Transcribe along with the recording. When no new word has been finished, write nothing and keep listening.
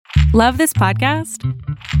Love this podcast?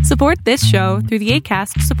 Support this show through the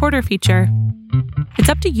Acast supporter feature. It's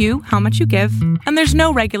up to you how much you give, and there's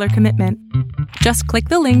no regular commitment. Just click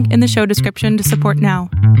the link in the show description to support now.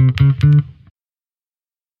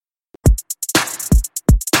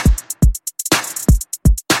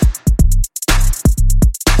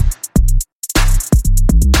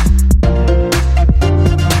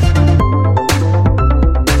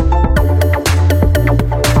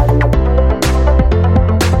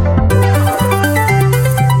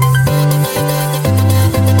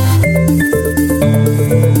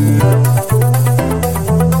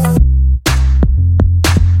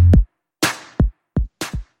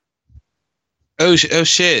 Oh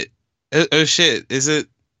shit! Oh shit! Is it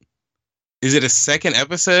a second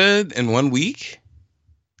episode in 1 week?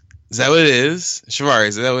 Is that what it is? Shavar,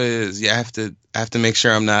 is that what it is? Yeah, I have to make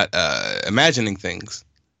sure I'm not imagining things.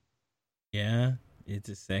 Yeah, it's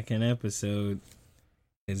a second episode.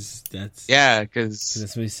 Because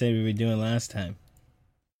that's what we said we were doing last time.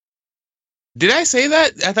 Did I say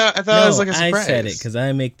that? I thought it was like a surprise. I said it because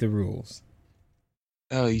I make the rules.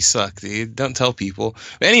 Oh, you suck, dude. Don't tell people.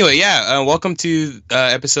 But anyway, welcome to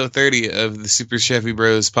episode 30 of the Super Chevy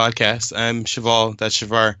Bros podcast. I'm Shaval. That's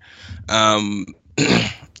Shavar.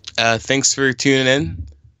 Thanks for tuning in.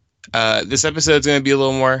 This episode's going to be a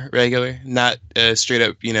little more regular, not a straight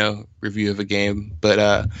up, review of a game,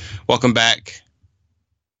 but welcome back.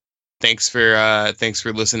 Thanks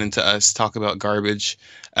for listening to us talk about garbage.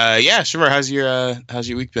 Shavar, how's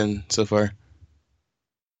your week been so far?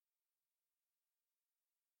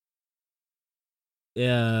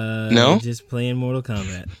 Yeah, no? Just playing Mortal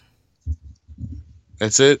Kombat.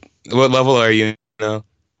 That's it? What level are you now?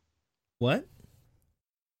 What?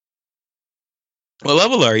 What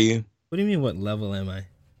level are you? What do you mean, what level am I?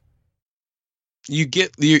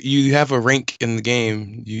 You have a rank in the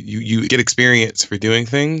game. You get experience for doing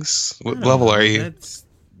things. What level are you?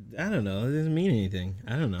 I don't know. It doesn't mean anything.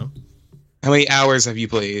 I don't know. How many hours have you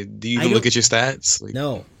played? Do you even look at your stats?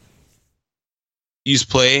 No. You just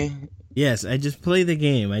play? Yes, I just play the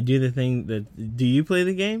game. I do the thing that... Do you play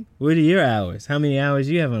the game? What are your hours? How many hours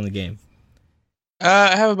do you have on the game?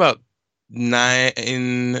 I have about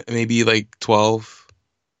 9, maybe like 12.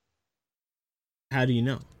 How do you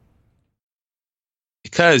know?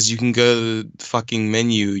 Because you can go to the fucking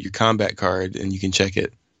menu, your combat card, and you can check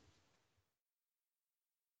it.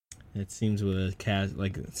 It seems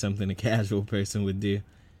like something a casual person would do.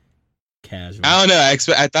 Casual. I don't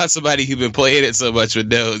know. I thought somebody who'd been playing it so much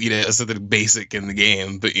would know, something basic in the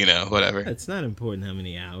game, but whatever. It's not important how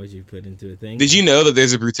many hours you put into a thing. Did you know that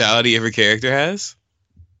there's a brutality every character has?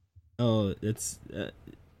 Oh, it's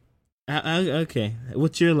okay.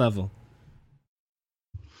 What's your level?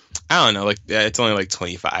 I don't know. It's only like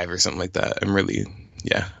 25 or something like that. I'm really,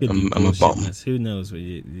 I'm a bum. Who knows what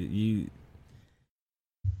you?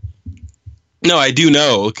 No, I do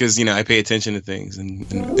know because I pay attention to things in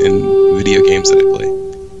video games that I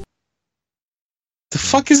play. The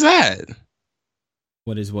fuck is that?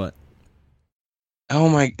 What is what? Oh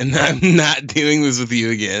my! I'm not doing this with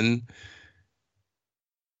you again.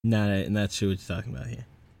 Not sure what you're talking about here.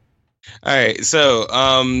 All right, so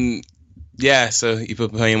so you've been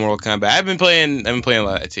playing Mortal Kombat. I've been playing a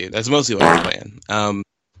lot of that too. That's mostly what I'm playing. I've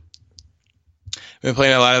been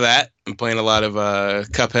playing a lot of that. I'm playing a lot of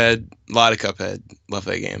Cuphead. A lot of Cuphead. Love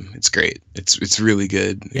that game. It's great. It's really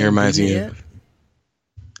good. It reminds me of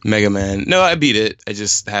Mega Man. No, I beat it. I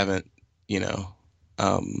just haven't,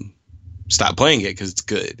 stopped playing it because it's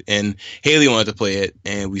good. And Haley wanted to play it,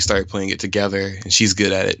 and we started playing it together, and she's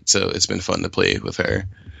good at it, so it's been fun to play with her.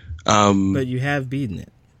 But you have beaten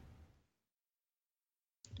it.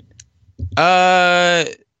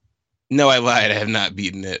 No, I lied. I have not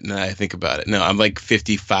beaten it. Now I think about it. No, I'm like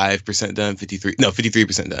 55% done,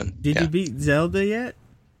 53% done. Did you beat Zelda yet?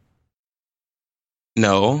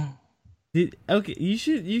 No. Okay, you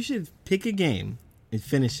should pick a game and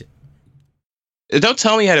finish it. Don't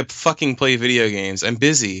tell me how to fucking play video games. I'm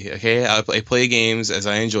busy, okay? I play games as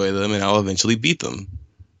I enjoy them, and I'll eventually beat them.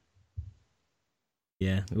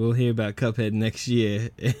 Yeah, we'll hear about Cuphead next year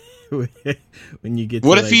when you get.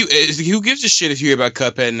 What if you? Who gives a shit if you hear about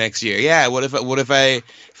Cuphead next year? Yeah. What if I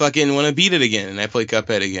fucking want to beat it again and I play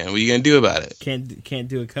Cuphead again? What are you gonna do about it? Can't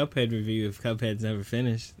do a Cuphead review if Cuphead's never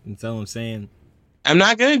finished. That's all I'm saying. I'm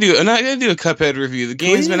not gonna do a Cuphead review. The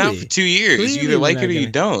game's been out for 2 years. You either like it or you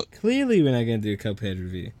don't. Clearly, we're not gonna do a Cuphead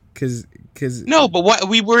review because no. But what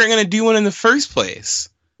we weren't gonna do one in the first place.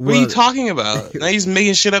 What are you talking about? Now you're just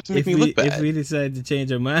making shit up to make me look bad. If we decide to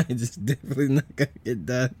change our minds, it's definitely not gonna get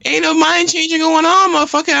done. Ain't no mind changing going on,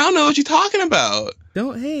 motherfucker. I don't know what you're talking about.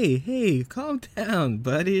 Hey, calm down,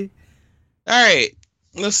 buddy. All right.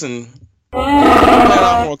 Listen, I'm playing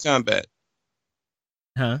off Mortal Kombat.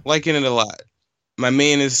 Huh? Liking it a lot. My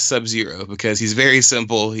main is Sub-Zero because he's very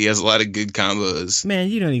simple. He has a lot of good combos. Man,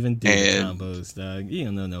 you don't even do combos, dog. You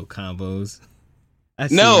don't know no combos.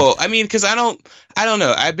 No, I mean, because I don't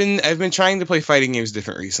know. I've been trying to play fighting games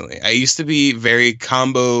different recently. I used to be very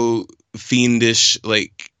combo fiendish,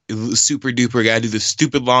 like super duper guy, do the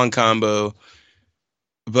stupid long combo.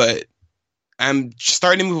 But I'm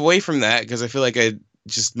starting to move away from that because I feel like I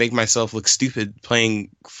just make myself look stupid playing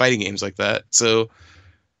fighting games like that. So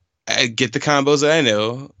I get the combos that I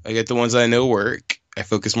know. I get the ones that I know work. I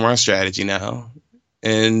focus more on strategy now.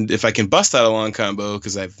 And if I can bust out a long combo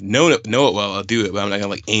because I've know it well, I'll do it. But I'm not gonna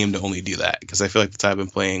like aim to only do that because I feel like the time I've been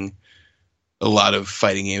playing a lot of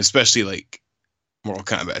fighting games, especially like Mortal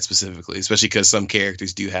Kombat specifically, especially because some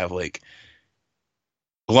characters do have like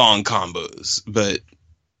long combos. But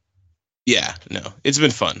yeah, no, it's been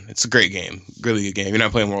fun. It's a great game, really good game. If you're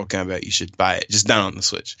not playing Mortal Kombat, you should buy it. Just down on the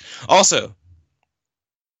Switch. Also,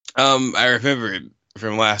 I remember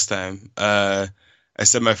from last time. I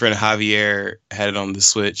said my friend Javier had it on the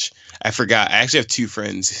Switch. I forgot. I actually have two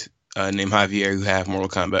friends named Javier who have Mortal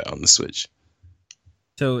Kombat on the Switch.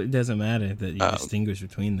 So it doesn't matter that you distinguish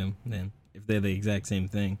between them then, if they're the exact same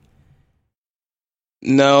thing.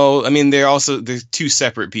 No, I mean they're two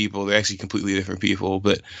separate people. They're actually completely different people.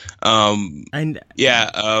 But shout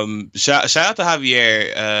out to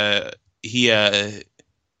Javier.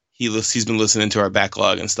 He's been listening to our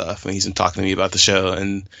backlog and stuff, and he's been talking to me about the show,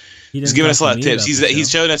 and he's giving us a lot of tips. He's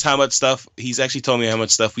showing us how much stuff. He's actually told me how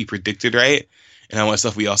much stuff we predicted right, and how much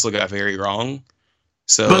stuff we also got very wrong.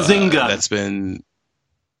 So that's been.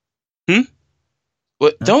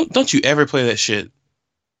 What? Huh? Don't you ever play that shit?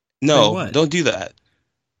 No, don't do that.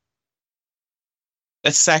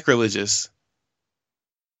 That's sacrilegious.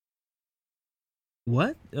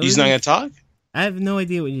 What? You just not gonna talk? I have no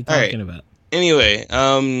idea what you're talking about. Anyway,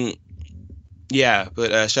 yeah,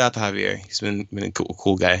 but shout out to Javier. He's been a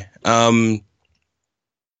cool guy.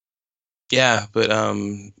 Yeah, but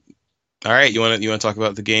all right. You want to talk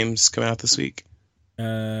about the games coming out this week?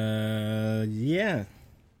 Yeah.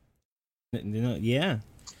 Yeah.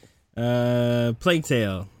 Plague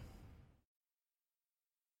Tale.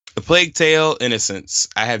 A Plague Tale: Innocence.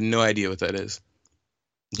 I have no idea what that is.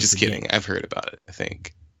 Just kidding. I've heard about it, I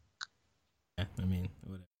think. Yeah, I mean,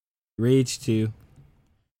 whatever. Rage 2.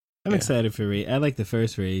 I'm excited for Rage. I like the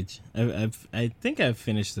first Rage. I think I've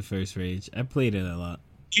finished the first Rage. I played it a lot.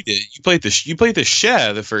 You did. You played the shit out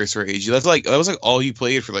of the first Rage. That was like all you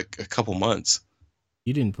played for like a couple months.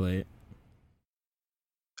 You didn't play it.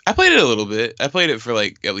 I played it a little bit. I played it for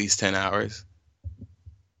like at least 10 hours.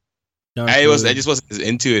 I just wasn't as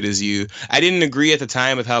into it as you. I didn't agree at the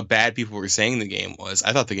time with how bad people were saying the game was.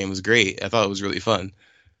 I thought the game was great. I thought it was really fun.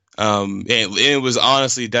 And it was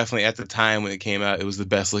honestly definitely at the time when it came out, it was the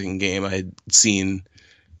best looking game I had seen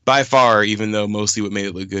by far, even though mostly what made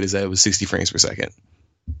it look good is that it was 60 frames per second.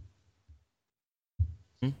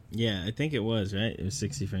 Yeah, I think it was, right? It was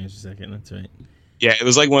 60 frames per second. That's right. Yeah, it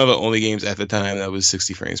was like one of the only games at the time that was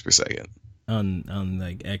 60 frames per second. On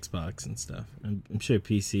like Xbox and stuff. I'm sure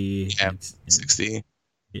PC. Yeah, 60.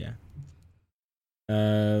 Yeah.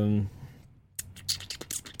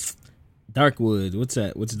 Darkwood. What's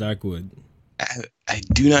that? What's Darkwood? I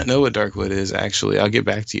do not know what Darkwood is, actually. I'll get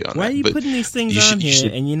back to you on that. Why are you putting these things on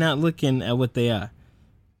here and you're not looking at what they are?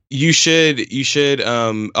 You should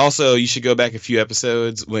also you should go back a few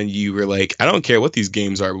episodes when you were like, I don't care what these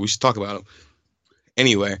games are, but we should talk about them.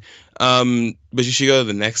 Anyway, but you should go to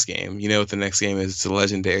the next game. You know what the next game is? It's a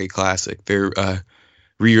legendary classic. They're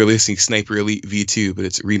re-releasing Sniper Elite V2, but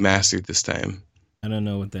it's remastered this time. I don't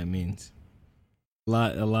know what that means. A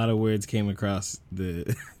lot of words came across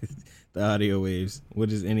the the audio waves. What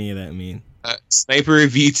does any of that mean? Sniper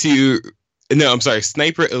V2. No, I'm sorry.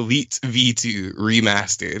 Sniper Elite V2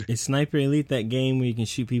 remastered. Is Sniper Elite that game where you can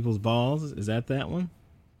shoot people's balls? Is that one?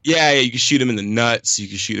 Yeah, you can shoot them in the nuts. You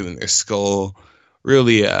can shoot them in their skull.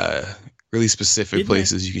 Really specific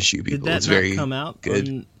places you can shoot people. Did that it's very come out?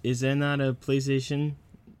 Good. Is there not a PlayStation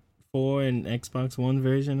 4 and Xbox One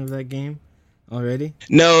version of that game already?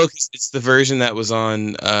 No, it's the version that was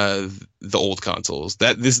on the old consoles.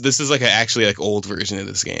 This is like actually like old version of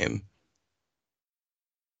this game.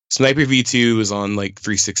 Sniper V2 was on like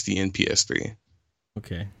 360 and PS3.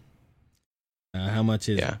 Okay. How much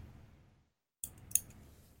is it?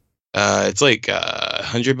 It's like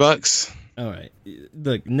 $100. All right.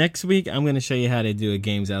 Look, next week I'm going to show you how to do a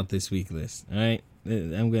games out this week list. All right.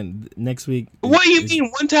 Next week. What do you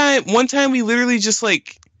mean? One time we literally just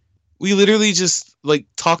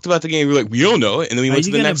talked about the game. We were like, we don't know it, and then we went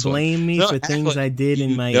to the next one. Are you going to blame me for things I did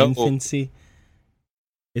in my infancy?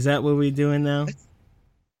 Is that what we're doing now?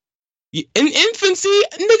 In infancy,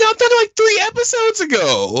 nigga, I'm talking like 3 episodes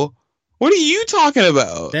ago. What are you talking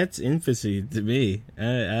about? That's infancy to me.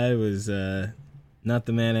 I was not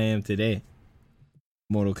the man I am today.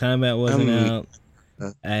 Mortal Kombat wasn't out.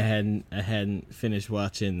 I hadn't finished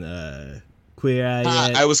watching Queer Eye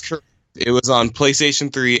yet. I was correct. It was on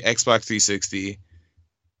PlayStation 3, Xbox 360,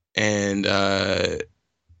 and Wii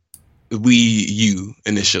U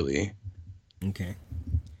initially. Okay.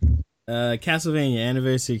 Castlevania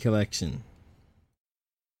Anniversary Collection.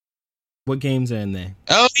 What games are in there?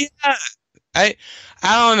 Oh yeah, I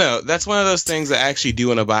don't know. That's one of those things that I actually do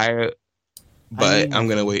want to buy it, but I'm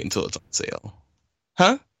gonna wait until it's on sale.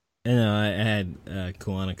 Huh? I know. I had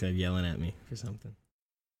Kawanika yelling at me for something.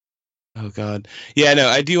 Oh god. Yeah, no,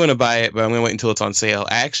 I do want to buy it, but I'm gonna wait until it's on sale.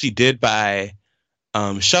 I actually did buy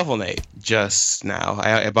Shovel Knight just now.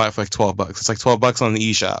 I bought it for like $12. It's like $12 on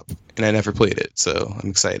the eShop, and I never played it, so I'm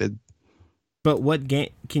excited. But what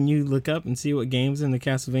game? Can you look up and see what games in the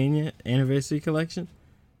Castlevania Anniversary Collection?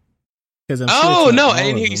 Oh no, I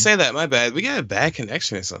didn't hear you say that. My bad. We got a bad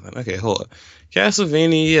connection or something. Okay, hold on.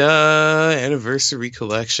 Castlevania Anniversary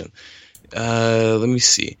Collection. Let me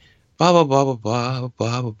see. Ba ba ba ba ba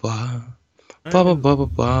ba ba ba ba ba ba ba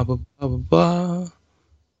ba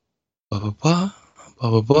ba ba ba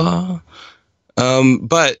ba ba.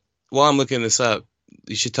 But while I'm looking this up,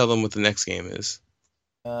 you should tell them what the next game is.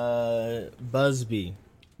 Busby,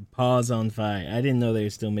 Paws on Fire. I didn't know they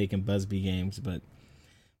were still making Busby games, but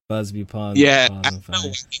Busby Paws. Yeah, Paws I on don't Fire. know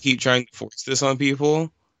why they keep trying to force this on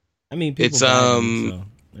people. I mean, people it's buy them, so,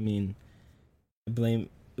 I mean, I blame.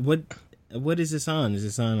 What is this on? Is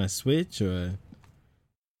this on a Switch or?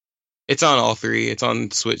 It's on all 3. It's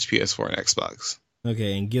on Switch, PS4, and Xbox.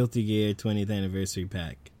 Okay, and Guilty Gear 20th Anniversary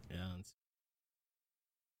Pack.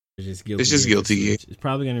 It's just Guilty Gear. It's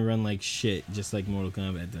probably gonna run like shit, just like Mortal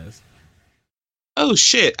Kombat does. Oh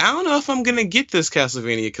shit! I don't know if I'm gonna get this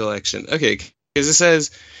Castlevania collection. Okay, because it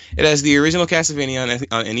says it has the original Castlevania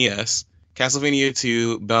on NES, Castlevania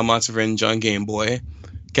 2, Belmont's Revenge on Game Boy,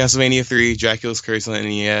 Castlevania 3, Dracula's Curse on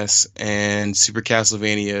NES, and Super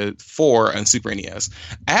Castlevania 4 on Super NES.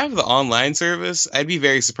 I have the online service. I'd be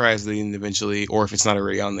very surprised if they didn't eventually, or if it's not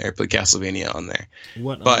already on there, put Castlevania on there.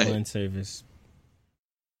 What online service?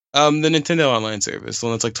 The Nintendo Online service, the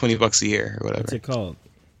one that's like $20 a year or whatever. What's it called?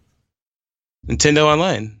 Nintendo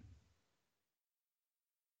Online.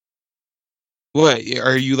 What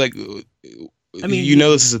are you like? I mean, you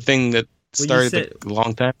know, this is a thing that started like a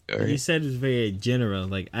long time ago. Right? You said it's very general.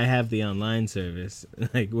 Like, I have the online service.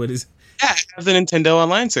 Like, what is? Yeah, I have the Nintendo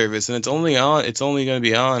Online service, and it's only going to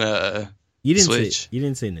be on Switch. You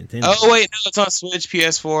didn't say Nintendo. Oh wait, no, it's on Switch,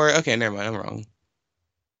 PS4. Okay, never mind. I'm wrong.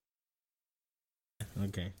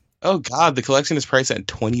 Okay. Oh god, the collection is priced at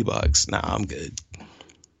 $20. Nah, I'm good.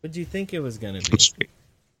 What did you think it was gonna be?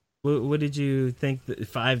 What did you think?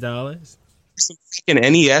 $5? Some freaking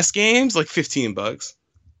NES games, like $15.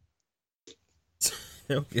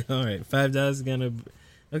 Okay, all right. $5 is gonna.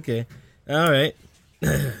 Okay, all right.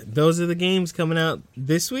 Those are the games coming out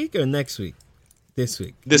this week or next week? This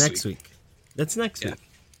week. Next week. That's next week.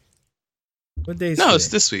 What day is No, today? it's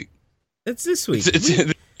this week. It's this week.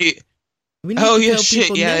 We need oh to yeah, tell shit.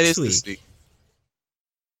 people Yeah, it next is week. this week.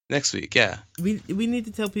 Next week, yeah. We need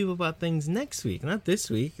to tell people about things next week, not this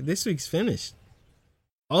week. This week's finished.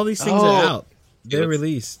 All these things are out. They're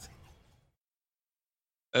released.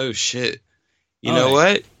 Oh shit! You know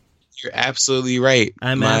what? You're absolutely right.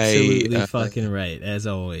 I'm absolutely fucking right, as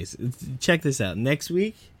always. Check this out. Next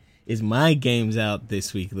week is my games out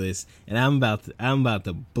this week list, and I'm about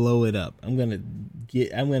to blow it up. I'm gonna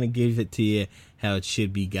give it to you how it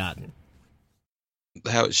should be gotten.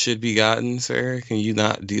 How it should be gotten, sir? Can you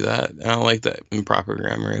not do that? I don't like that improper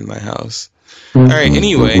grammar in my house. All right.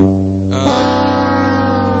 Anyway.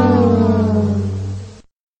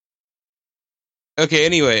 Okay.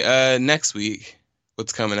 Anyway. Next week,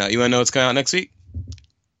 what's coming out? You want to know what's coming out next week?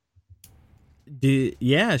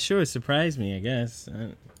 Yeah, sure. Surprise me, I guess.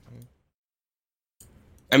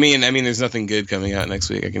 I mean, there's nothing good coming out next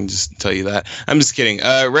week. I can just tell you that. I'm just kidding.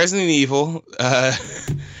 Resident Evil.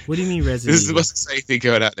 What do you mean Resident Evil? This is the most exciting thing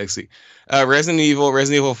going out next week. Resident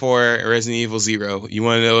Evil 4, Resident Evil 0. You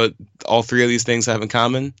want to know what all 3 of these things have in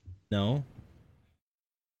common? No.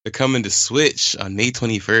 They're coming to Switch on May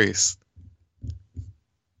 21st.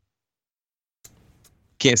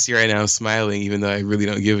 Can't see right now. I'm smiling, even though I really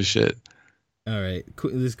don't give a shit. All right,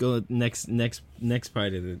 let's go next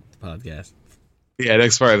part of the podcast. Yeah,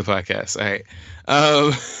 next part of the podcast. All right.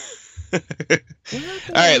 All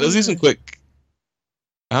right, let's do some quick.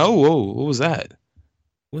 Oh, whoa, what was that?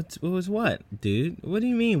 What was what, dude? What do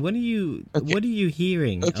you mean? What are you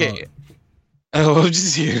hearing? Okay. Oh, I'm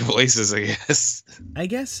just hearing voices, I guess. I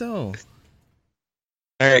guess so.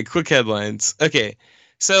 All right, quick headlines. Okay,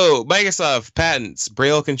 so Microsoft patents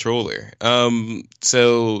Braille controller.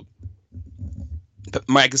 So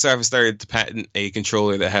Microsoft has started to patent a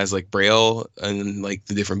controller that has like Braille and like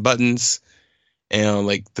the different buttons and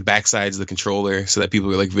like the back sides of the controller, so that people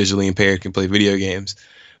who are like visually impaired can play video games.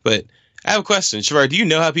 But I have a question, Shavar. Do you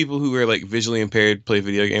know how people who are like visually impaired play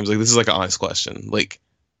video games? Like, this is like an honest question. Like,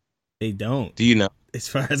 they don't. Do you know? As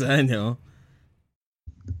far as I know.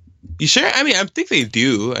 You sure? I mean, I think they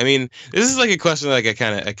do. I mean, this is like a question that, like I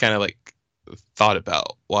kind of like thought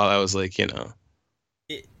about while I was like,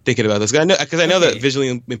 thinking about this. Because I know that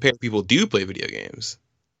visually impaired people do play video games.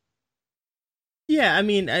 Yeah, I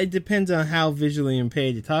mean, it depends on how visually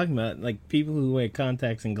impaired you're talking about. Like, people who wear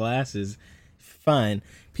contacts and glasses, fine.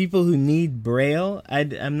 People who need Braille,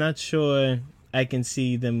 I'm not sure I can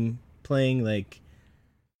see them playing, like...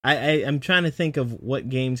 I'm trying to think of what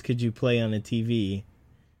games could you play on a TV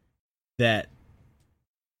that,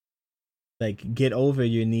 like, get over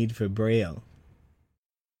your need for Braille.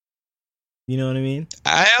 You know what I mean?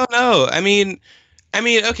 I don't know. I mean,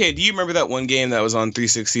 okay, do you remember that one game that was on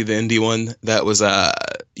 360, the indie one, that was,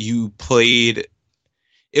 you played,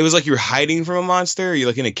 it was like you were hiding from a monster, you're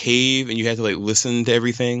like in a cave, and you had to like listen to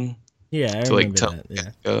everything? Yeah, I remember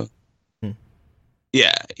that,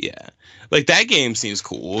 yeah. Yeah. Like, that game seems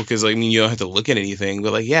cool, because, like, I mean, you don't have to look at anything,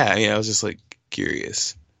 but, like, yeah, I mean, I was just, like,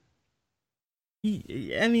 curious.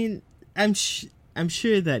 I mean, I'm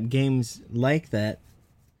sure that games like that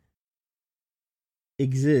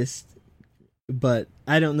exist, but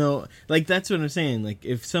I don't know. Like, that's what I'm saying. Like,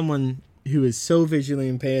 if someone who is so visually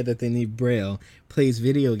impaired that they need Braille plays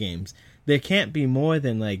video games, there can't be more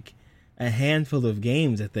than, like, a handful of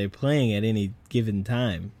games that they're playing at any given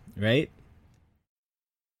time, right?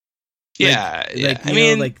 Yeah, I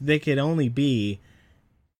mean, like, there could only be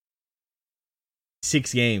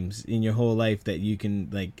 6 games in your whole life that you can,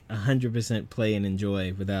 like, 100% play and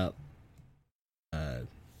enjoy without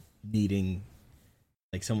needing,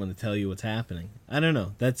 like, someone to tell you what's happening. I don't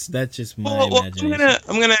know. That's just my imagination.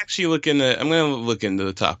 I'm gonna actually look into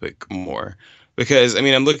the topic more, because I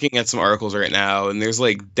mean, I'm looking at some articles right now, and there's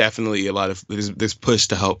like definitely a lot of there's push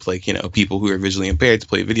to help, like, people who are visually impaired to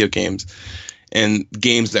play video games. And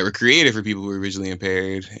games that were created for people who are visually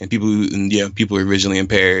impaired, and people who are visually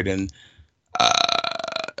impaired and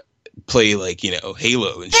play, like,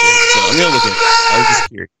 Halo and shit. So I'm gonna look at that. I was just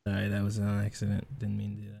curious. Sorry, that was an accident. Didn't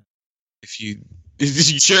mean to do that. Is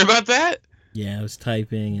you sure about that? Yeah, I was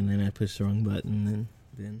typing and then I pushed the wrong button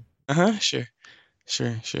and then. Sure.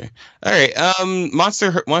 All right.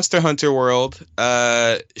 Monster Hunter World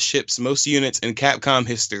ships most units in Capcom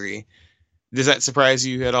history. Does that surprise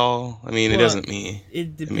you at all? I mean, it doesn't me.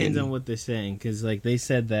 It depends on what they're saying, because, like, they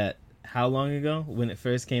said that how long ago when it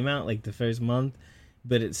first came out, like the first month,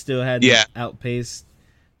 but it still had outpaced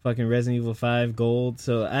fucking Resident Evil 5 Gold.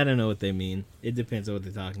 So I don't know what they mean. It depends on what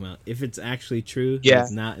they're talking about. If it's actually true,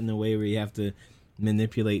 it's not in a way where you have to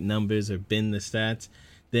manipulate numbers or bend the stats,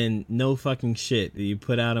 then no fucking shit. You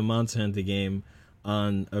put out a Monster Hunter game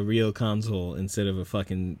on a real console instead of a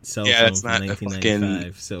fucking cell phone from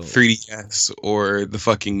 1995. So 3DS or the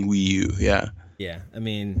fucking Wii U. Yeah, I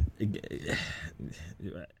mean,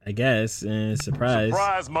 I guess surprise,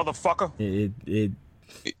 motherfucker.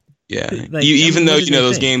 Like, even though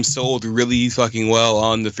those games sold really fucking well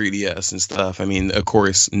on the 3DS and stuff. I mean, of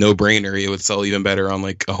course, no brainer, it would sell even better on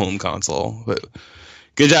like a home console. But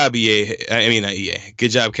good job, EA. I mean, not EA. Good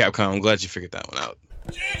job, Capcom. I'm glad you figured that one out.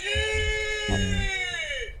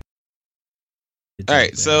 All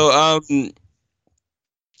right, so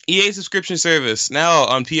EA subscription service now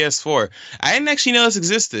on PS4. I didn't actually know this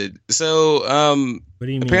existed. So what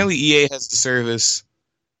do you mean? Apparently EA has a service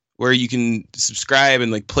where you can subscribe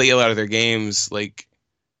and like play a lot of their games like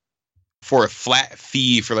for a flat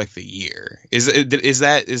fee for like the year. Is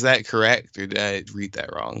that correct, or did I read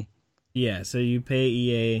that wrong? Yeah, so you pay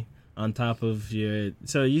EA on top of your.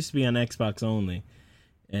 So it used to be on Xbox only.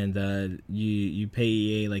 And you pay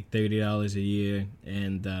EA like $30 a year,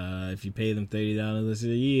 and if you pay them $30 a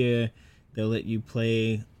year, they'll let you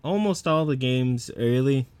play almost all the games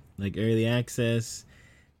early, like early access,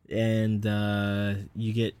 and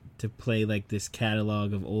you get to play like this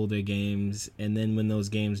catalog of older games. And then when those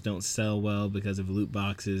games don't sell well because of loot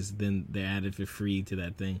boxes, then they're added for free to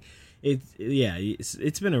that thing.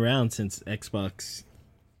 It's been around since Xbox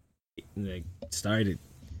like started.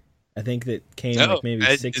 I think that came like maybe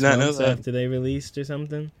 6 months after they released or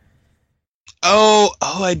something. Oh,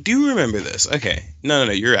 I do remember this. Okay. No,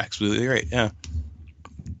 you're absolutely right. Yeah.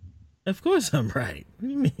 Of course I'm right. What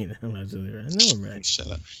do you mean I'm absolutely right? I know I'm right.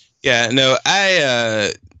 Shut up. Yeah, no,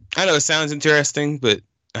 I know it sounds interesting, but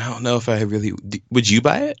I don't know if I really would. You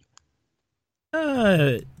buy it?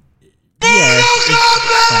 Yeah.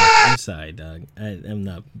 I'm sorry, dog. I'm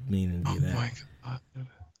not meaning to do that. My God.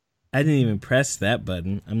 I didn't even press that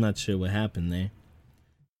button. I'm not sure what happened there.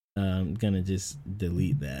 I'm gonna just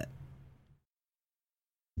delete that.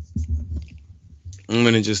 I'm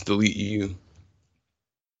gonna just delete you.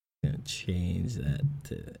 I'm gonna change that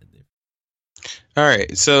to. All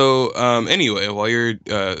right. So, anyway, while you're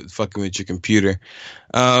fucking with your computer,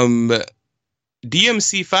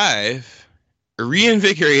 DMC5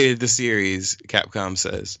 reinvigorated the series. Capcom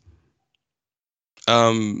says.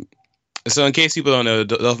 So in case people don't know,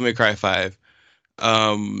 Devil May Cry 5,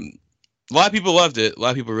 a lot of people loved it. A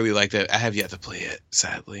lot of people really liked it. I have yet to play it.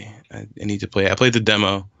 Sadly, I need to play it. I played the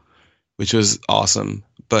demo, which was awesome,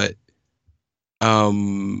 but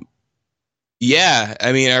yeah,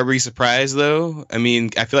 I mean, are we surprised though? I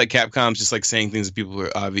mean, I feel like Capcom's just like saying things that people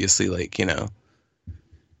are obviously like,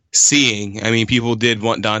 seeing. I mean, people did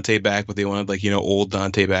want Dante back, but they wanted like, old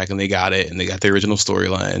Dante back, and they got it, and they got the original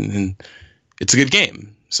storyline, and it's a good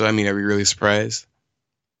game. So, I mean, are we really surprised?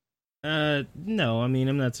 No, I mean,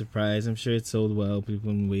 I'm not surprised. I'm sure it sold well. People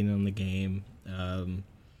have been waiting on the game.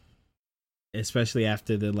 Especially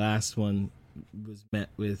after the last one was met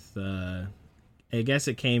with, I guess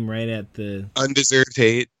it came right at the undeserved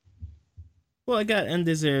hate. Well, it got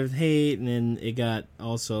undeserved hate, and then it got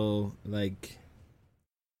also like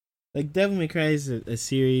Devil May Cry is a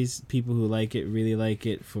series. People who like it really like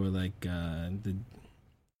it for like the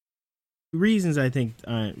reasons I think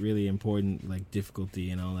aren't really important, like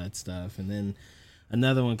difficulty and all that stuff. And then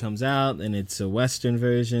another one comes out, and it's a Western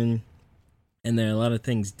version, and there are a lot of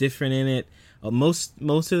things different in it. Most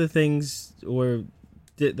of the things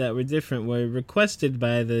that were different were requested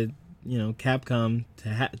by the Capcom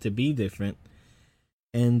to be different,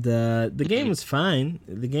 and the game was fine.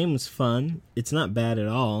 The game was fun. It's not bad at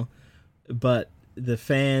all, but the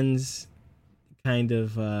fans kind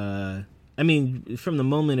of I mean, from the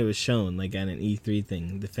moment it was shown, like at an E3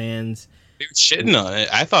 thing, the fans they were shitting on it.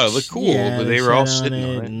 I thought it looked cool, but they were all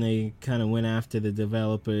shitting on it, and they kind of went after the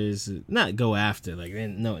developers. Not go after, like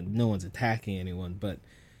no one's attacking anyone, but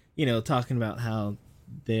talking about how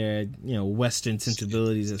their Western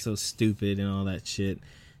sensibilities are so stupid and all that shit.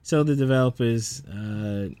 So the developers,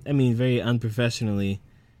 I mean, very unprofessionally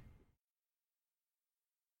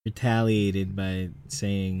retaliated by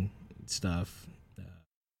saying stuff,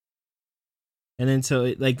 and then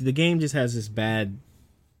so the game just has this bad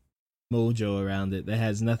mojo around it that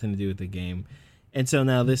has nothing to do with the game. And so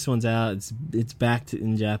now this one's out. It's back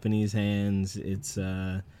in Japanese hands. It's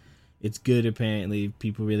good apparently.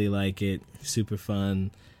 People really like it. Super fun.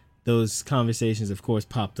 Those conversations, of course,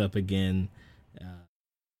 popped up again.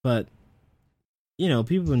 But people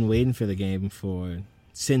have been waiting for the game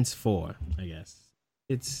since 4, I guess.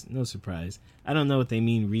 It's no surprise. I don't know what they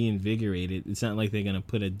mean reinvigorated. It's not like they're gonna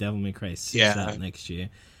put a Devil May Cry 6 out next year.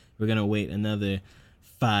 We're gonna wait another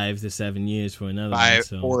 5 to 7 years for another one.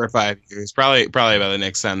 So. 4 or 5 years, probably by the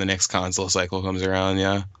next time the next console cycle comes around.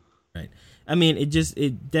 Yeah, right. I mean, it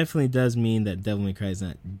definitely does mean that Devil May Cry is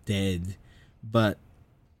not dead, but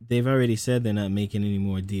they've already said they're not making any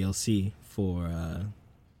more DLC for.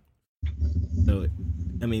 So,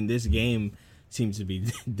 I mean, this game seems to be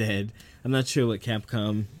dead. I'm not sure what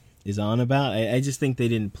Capcom is on about. I just think they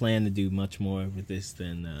didn't plan to do much more with this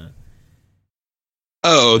than.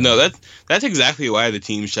 Oh no, that's exactly why the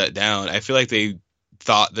team shut down. I feel like they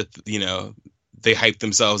thought that they hyped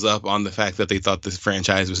themselves up on the fact that they thought this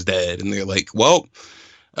franchise was dead, and they're like, well,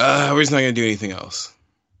 we're just not gonna do anything else.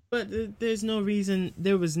 But there's no reason.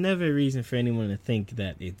 There was never a reason for anyone to think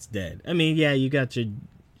that it's dead. I mean, yeah, you got your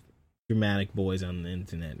dramatic boys on the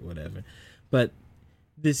internet, whatever, but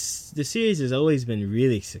the series has always been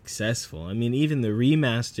really successful. I mean, even the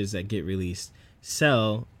remasters that get released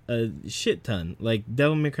sell a shit ton. Like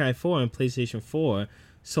Devil May Cry 4 on PlayStation 4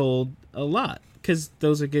 sold a lot because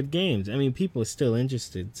those are good games. I mean, people are still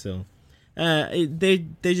interested, so they're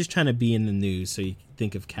just trying to be in the news. So you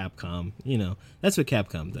think of Capcom, that's what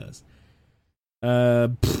Capcom does.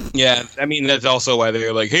 Yeah, I mean that's also why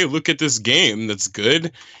they're like, hey, look at this game that's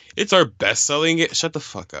good. It's our best-selling game. Shut the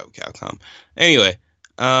fuck up, Capcom. Anyway,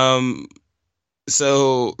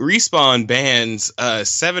 so Respawn bans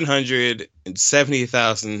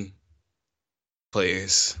 770,000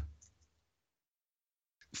 players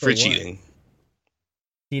for cheating.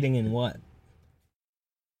 Cheating in what?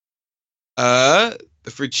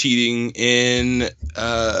 For cheating in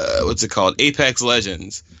what's it called? Apex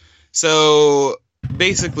Legends. So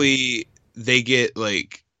basically, they get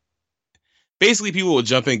like basically people will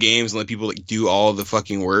jump in games and let people like do all the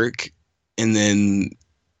fucking work, and then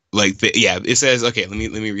like it says, okay, let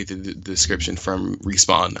me read the description from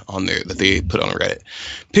Respawn on there that they put on Reddit.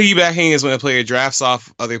 Piggybacking is when a player drafts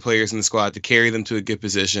off other players in the squad to carry them to a good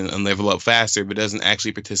position and level up faster, but doesn't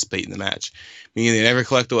actually participate in the match, meaning they never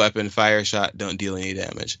collect a weapon, fire a shot, don't deal any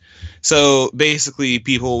damage. So basically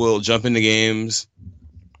people will jump into games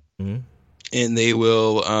and they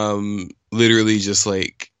will literally just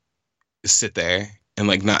like sit there and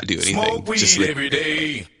like not do anything. Smoke weed just like, every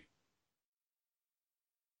day.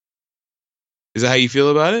 Is that how you feel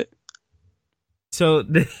about it? So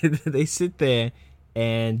they sit there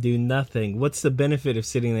and do nothing. What's the benefit of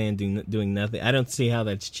sitting there and doing nothing? I don't see how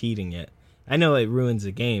that's cheating yet. I know it ruins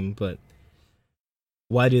the game, but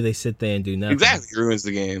why do they sit there and do nothing? Exactly, it ruins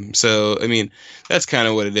the game. So I mean, that's kind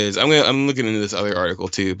of what it is. I'm looking into this other article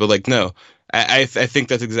too, but like no, I think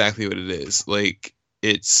that's exactly what it is. Like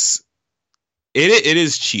it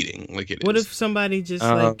is cheating. Like what if somebody just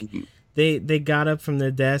like they got up from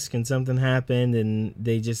their desk and something happened and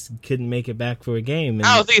they just couldn't make it back for a game? And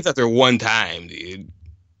I don't think it's after one time, dude.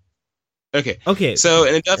 Okay. So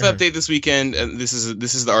in a dev update this weekend, this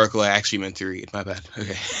is the article I actually meant to read. My bad.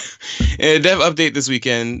 Okay. In a dev update this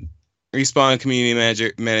weekend, Respawn community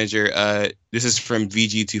manager. This is from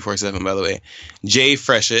VG247, by the way. Jay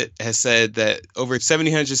Freshett has said that over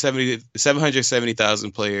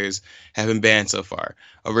 770,000 players have been banned so far.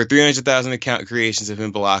 Over 300,000 account creations have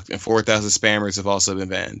been blocked, and 4,000 spammers have also been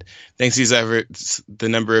banned. Thanks to these efforts, the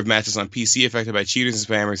number of matches on PC affected by cheaters and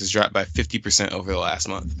spammers has dropped by 50% over the last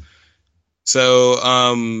month. So,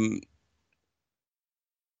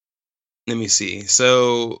 let me see.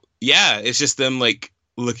 So, yeah, it's just them like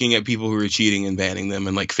looking at people who are cheating and banning them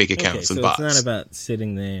and like fake accounts and bots. It's not about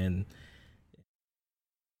sitting there and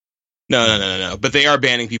no. But they are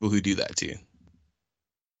banning people who do that too.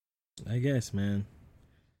 I guess, man.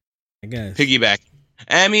 Piggyback.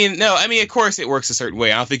 I mean, of course it works a certain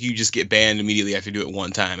way. I don't think you just get banned immediately after you do it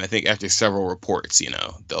one time. I think after several reports,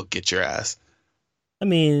 they'll get your ass. I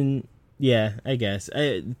mean, yeah, I guess.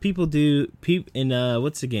 People do in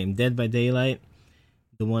what's the game? Dead by Daylight,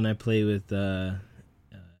 the one I play with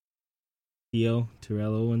Theo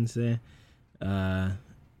Torello ones there. A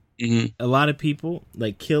lot of people,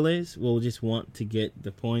 like killers, will just want to get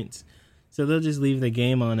the points, so they'll just leave the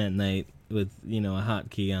game on at night with a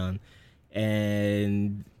hotkey on,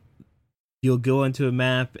 and you'll go into a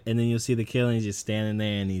map and then you'll see the killer and he's just standing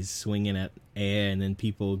there and he's swinging at air, and then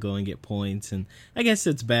people will go and get points. And I guess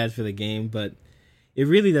it's bad for the game, but it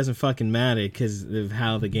really doesn't fucking matter because of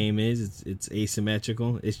how the game is. It's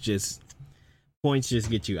asymmetrical. It's just points just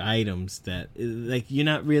get you items that like you're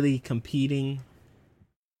not really competing.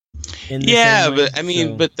 But I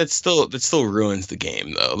mean, but that still ruins the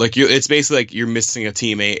game though. Like it's basically like you're missing a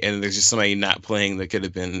teammate, and there's just somebody not playing that could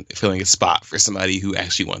have been filling a spot for somebody who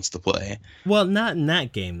actually wants to play. Well, not in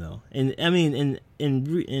that game though. And I mean,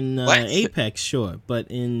 in Apex, sure, but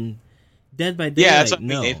in Dead by Daylight,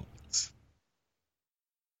 no.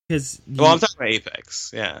 Because I'm talking about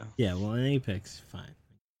Apex. Yeah. Yeah. Well, in Apex, fine.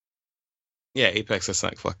 Yeah, Apex. That's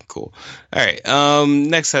not fucking cool. All right.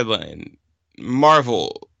 Next headline: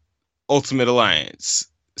 Marvel Ultimate Alliance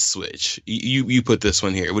Switch. You put this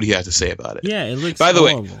one here. What do you have to say about it? Yeah, it looks. By the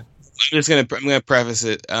way, horrible. I'm gonna preface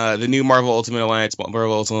it. The new Marvel Ultimate Alliance,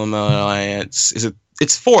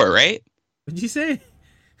 it's 4, right? What'd you say?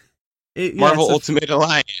 Marvel Ultimate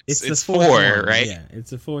Alliance. It's 4, right? Yeah, it's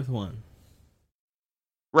the 4th one.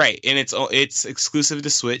 Right, and it's exclusive to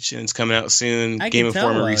Switch, and it's coming out soon. I Game can tell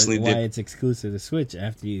Informer recently why did. It's exclusive to Switch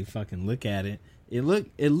after you fucking look at it. It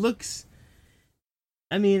looks.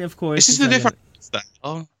 I mean, of course, it's just a different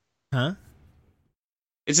style. Huh?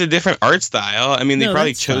 It's a different art style. I mean, they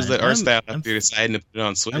probably chose fine. that art style after deciding to put it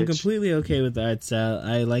on Switch. I'm completely okay with the art style.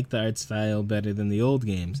 I like the art style better than the old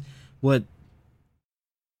games. What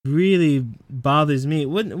really bothers me,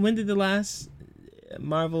 when did the last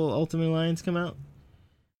Marvel Ultimate Alliance come out?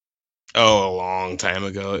 Oh, a long time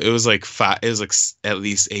ago. It was like 5. It was like at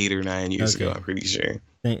least 8 or 9 years ago. I'm pretty sure.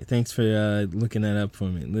 Thanks for looking that up for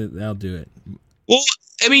me. I'll do it. Well,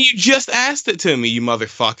 I mean, you just asked it to me, you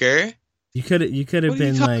motherfucker. You could have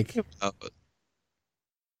been like. About?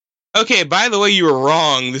 Okay, by the way, you were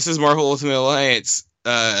wrong. This is Marvel Ultimate Alliance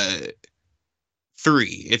 3.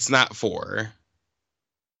 It's not 4.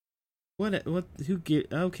 What? Who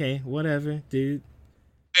get? Okay, whatever, dude.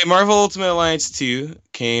 Okay, Marvel Ultimate Alliance 2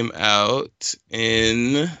 came out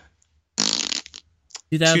in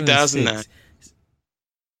 2009.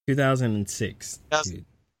 2006.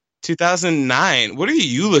 2009. What are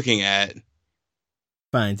you looking at?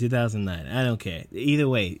 Fine, 2009. I don't care. Either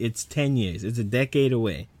way, it's 10 years. It's a decade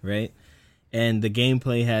away, right? and the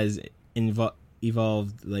gameplay has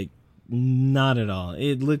evolved like not at all.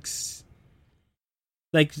 It looks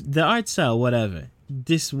like the art style, whatever.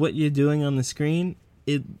 This what you're doing on the screen,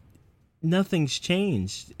 nothing's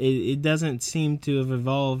changed. It doesn't seem to have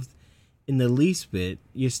evolved in the least bit.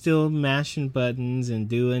 You're still mashing buttons and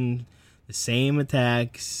doing the same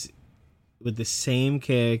attacks with the same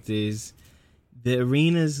characters. The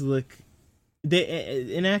arenas look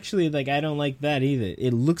and actually, like, I don't like that either.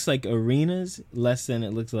 It looks like arenas less than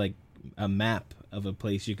it looks like a map of a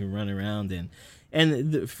place you can run around in.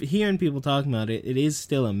 And hearing people talking about it, it is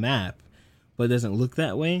still a map, but it doesn't look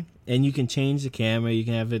that way. And you can change the camera. You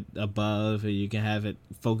can have it above, or you can have it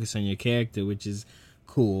focus on your character, which is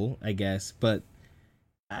cool, I guess. But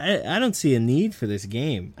I don't see a need for this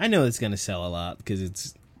game. I know it's going to sell a lot because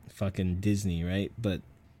it's fucking Disney, right? But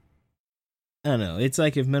I don't know. It's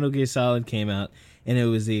like if Metal Gear Solid came out and it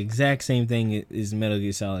was the exact same thing as Metal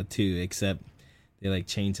Gear Solid 2, except they like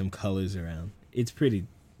changed some colors around. It's pretty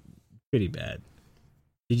bad.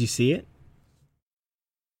 Did you see it?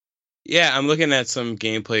 Yeah, I'm looking at some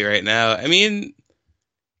gameplay right now. I mean,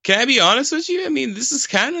 can I be honest with you? I mean, this is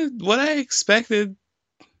kind of what I expected.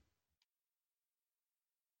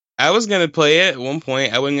 I was going to play it at one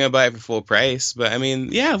point. I wasn't going to buy it for full price. But, I mean,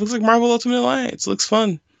 yeah, it looks like Marvel Ultimate Alliance. It looks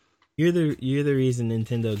fun. You're the reason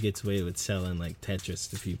Nintendo gets away with selling, like, Tetris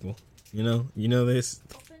to people. You know? You know this?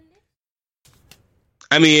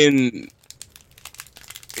 I mean,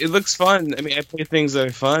 it looks fun. I mean, I play things that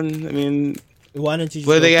are fun. I mean, why don't you just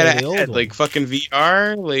what do they play gotta the old add? one? Like fucking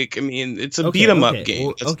VR? Like, I mean, it's a beat 'em up game.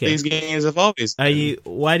 Well, That's what these games have always been.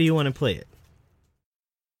 Why do you want to play it?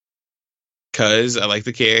 Because I like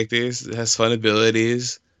the characters. It has fun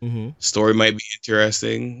abilities. Mm-hmm. Story might be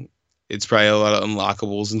interesting. It's probably a lot of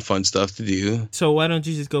unlockables and fun stuff to do. So why don't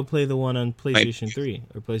you just go play the one on PlayStation 3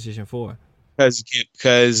 or PlayStation 4?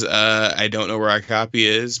 Because I don't know where our copy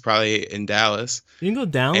is. Probably in Dallas. You can go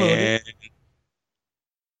download it.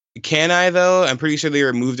 Can I, though? I'm pretty sure they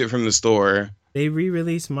removed it from the store. They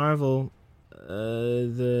re-released Marvel,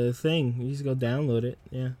 the thing. You just go download it.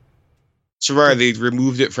 Yeah. Shavar, they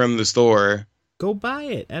removed it from the store. Go buy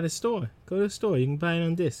it at a store. Go to a store. You can buy it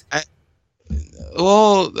on disc.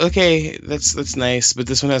 Well, okay, that's nice, but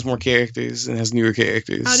this one has more characters and has newer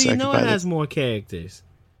characters. How do you know it has more characters?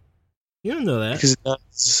 You don't know that. Because it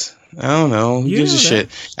does. I don't know. Who gives a shit?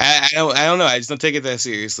 I don't know. I just don't take it that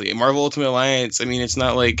seriously. Marvel Ultimate Alliance, I mean, it's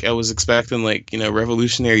not like I was expecting, like, you know,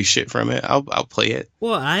 revolutionary shit from it. I'll play it.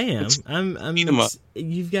 Well, I am. I'm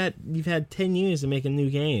you've had 10 years to make a new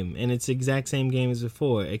game, and it's the exact same game as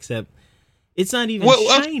before, except it's not even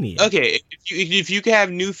shiny. Okay, if you could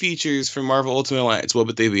have new features for Marvel Ultimate Alliance, what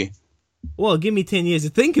would they be? Well, give me 10 years to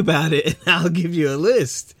think about it, and I'll give you a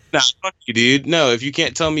list. Nah, fuck you, dude. No, if you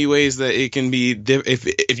can't tell me ways that it can be,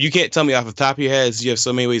 if you can't tell me off the top of your head, you have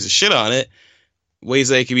so many ways to shit on it, ways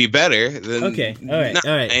that it can be better. Then okay, all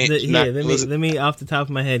right. Let me off the top of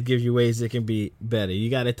my head give you ways that can be better. You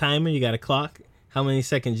got a timer? You got a clock? How many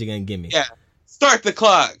seconds you gonna give me? Yeah, start the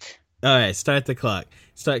clock. All right, start the clock.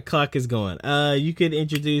 Clock is going. You could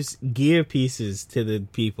introduce gear pieces to the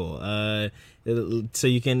people. So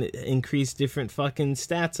you can increase different fucking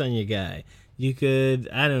stats on your guy. You could,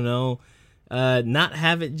 I don't know, not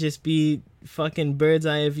have it just be fucking bird's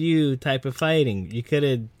eye view type of fighting. You could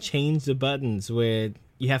have changed the buttons where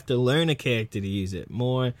you have to learn a character to use it.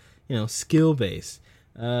 More, skill based.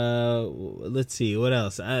 Let's see, what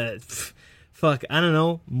else? I don't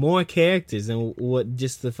know. More characters than what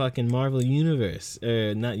just the fucking Marvel universe,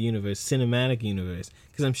 or not universe, cinematic universe.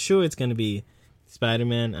 Because I'm sure it's going to be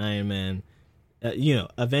Spider-Man, Iron Man,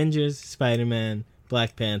 Avengers, Spider-Man,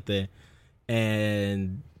 Black Panther,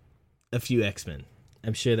 and a few X-Men.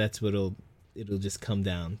 I'm sure that's what it'll just come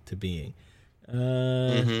down to being.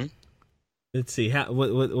 Let's see.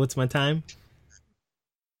 What's my time?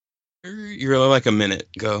 You're like a minute.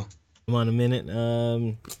 Go. I'm on a minute.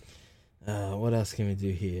 What else can we do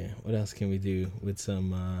here? What else can we do with some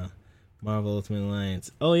Marvel Ultimate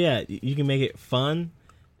Alliance? Oh yeah, you can make it fun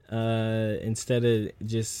instead of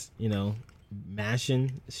just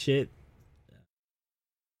mashing shit.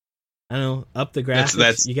 I don't know, up the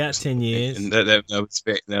graphics. You got 10 years. That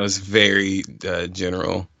was very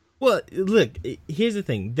general. Well, look, here's the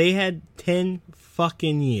thing. They had 10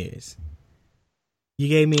 fucking years. You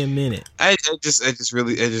gave me a minute. I just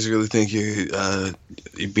really think you're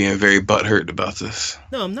being very butthurt about this.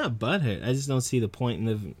 No, I'm not butthurt. I just don't see the point in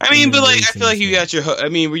the. I mean, but like, I feel like you got your. I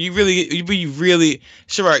mean, were you really?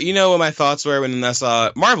 Sure, you know what my thoughts were when I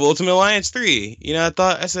saw Marvel Ultimate Alliance 3.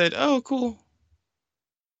 I said, oh, cool.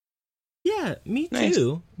 Yeah, me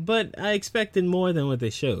too. But I expected more than what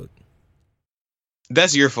they showed.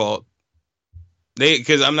 That's your fault.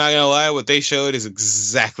 Because I'm not gonna lie, what they showed is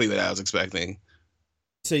exactly what I was expecting.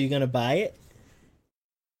 So you're gonna buy it?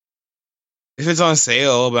 If it's on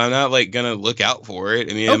sale, but I'm not like gonna look out for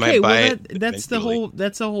it. I mean, I might buy it. That's the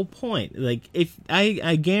whole point. Like, if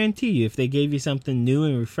I guarantee you, if they gave you something new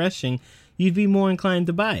and refreshing, you'd be more inclined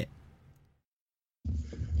to buy it.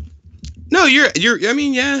 No, you're. I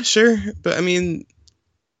mean, yeah, sure, but I mean,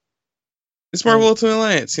 it's Marvel Ultimate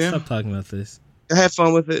Alliance. You know, stop talking about this. I had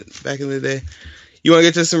fun with it back in the day. You want to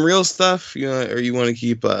get to some real stuff, or you want to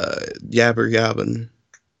keep yabber yabbing?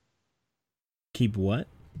 Keep what?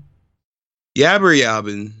 Yabber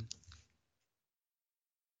yabbing.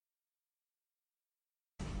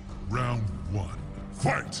 Round 1.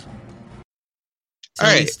 Fight! All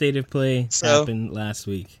right. State of Play happened last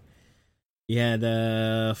week. You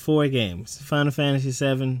had 4 games. Final Fantasy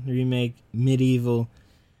VII Remake, Medieval,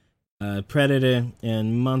 Predator,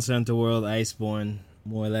 and Monster Hunter World Iceborne.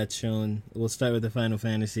 More of that shown. We'll start with the Final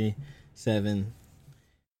Fantasy VII.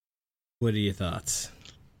 What are your thoughts?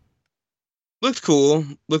 Looked cool.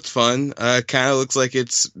 Looked fun. Kind of looks like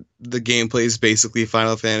the gameplay is basically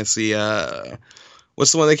Final Fantasy.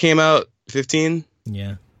 What's the one that came out? 15?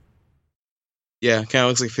 Yeah. Yeah, kind of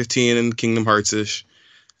looks like 15 and Kingdom Hearts-ish.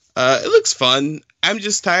 It looks fun. I'm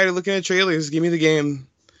just tired of looking at trailers. Give me the game.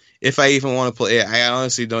 If I even want to play it. I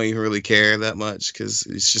honestly don't even really care that much because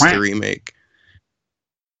it's just a remake.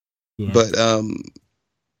 Yeah. But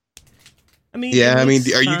I mean,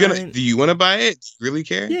 are you gonna? Do you want to buy it? Do you really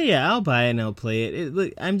care? Yeah, I'll buy it and I'll play it.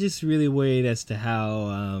 Look, I'm just really worried as to how.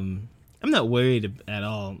 I'm not worried at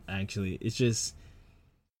all. Actually, it's just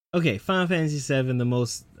okay. Final Fantasy VII, the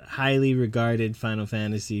most highly regarded Final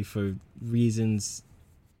Fantasy for reasons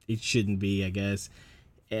it shouldn't be, I guess.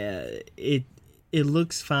 It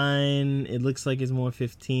looks fine. It looks like it's more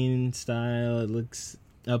 15 style. It looks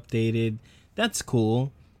updated. That's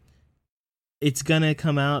cool. It's gonna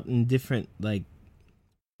come out in different like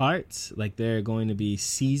parts. Like there are going to be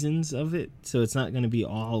seasons of it, so it's not gonna be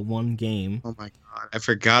all one game. Oh my god, I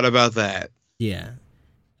forgot about that. Yeah.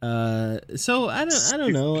 So I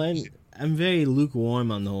don't know. I'm very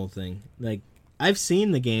lukewarm on the whole thing. Like I've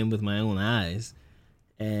seen the game with my own eyes,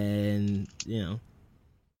 and it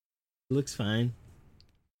looks fine.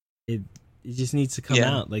 It just needs to come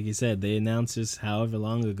out, like you said. They announced this however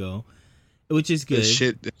long ago. Which is good. This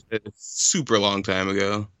shit, super long time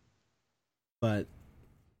ago. But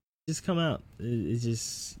just come out. It's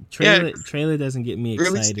just trailer doesn't get me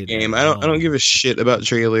excited. The game. I don't give a shit about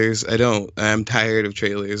trailers. I don't. I'm tired of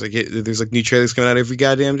trailers. There's like new trailers coming out every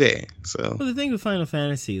goddamn day. So. Well, the thing with Final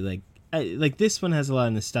Fantasy, like this one has a lot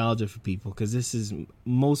of nostalgia for people because this is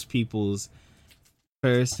most people's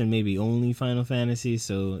first and maybe only Final Fantasy,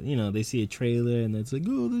 so they see a trailer and it's like,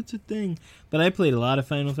 oh, that's a thing. But I played a lot of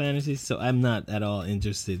Final Fantasies, so I'm not at all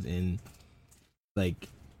interested in like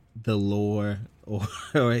the lore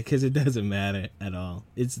or because it doesn't matter at all.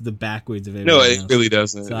 It's the backwards of everything. No, it really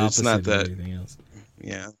doesn't. It's not that. Everything else.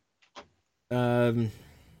 Yeah.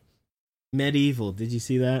 Medieval. Did you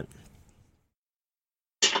see that?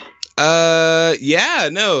 Yeah,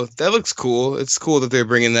 no, that looks cool. It's cool that they're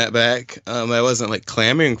bringing that back. I wasn't like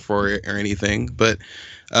clamoring for it or anything, but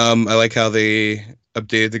I like how they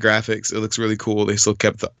updated the graphics. It looks really cool. They still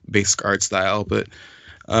kept the basic art style, but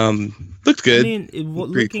looked good. I mean,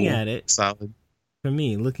 looking at it, solid. For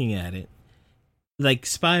me, looking at it, like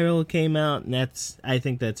Spiral came out, and I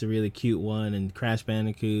think that's a really cute one, and Crash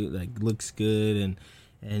Bandicoot looks good, and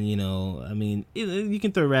I mean, you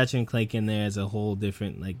can throw Ratchet and Clank in there as a whole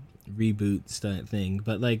different reboot stuff thing,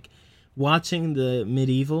 but watching the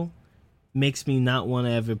Medieval makes me not want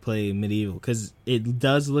to ever play Medieval because it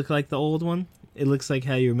does look like the old one. It looks like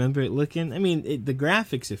how you remember it looking. I mean, the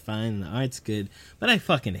graphics are fine and the art's good, but I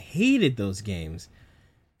fucking hated those games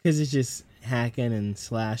because it's just hacking and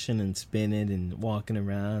slashing and spinning and walking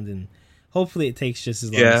around, and hopefully it takes just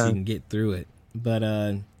as long as you can get through it. But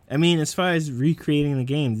I mean, as far as recreating the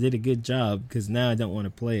game, they did a good job because now I don't want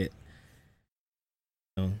to play it.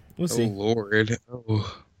 So, we'll see. Oh, Lord.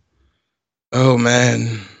 Oh,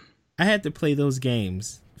 man. I had to play those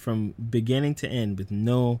games from beginning to end with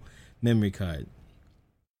no memory card.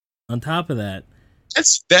 On top of that...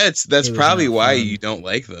 That's probably why you don't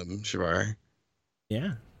like them, Shavar.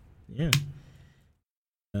 Yeah. Yeah.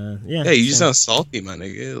 Hey, you sound salty, my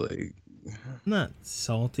nigga. I'm not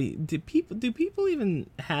salty. Do people even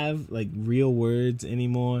have real words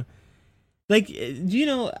anymore? I was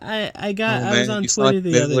on Twitter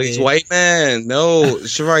the other day. White man. No,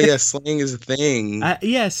 Shavar, slang is a thing.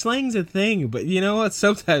 Slang's a thing, but you know what?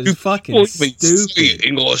 Sometimes it's fucking stupid.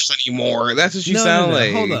 English anymore. That's what you sound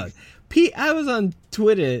like. Hold on. I was on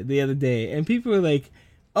Twitter the other day, and people were like,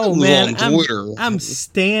 Oh It was man, on Twitter. I'm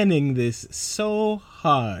standing this so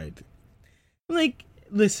hard. Like,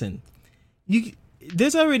 listen,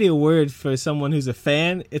 there's already a word for someone who's a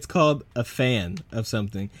fan. It's called a fan of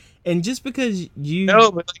something. And just because you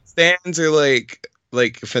No, but like fans are like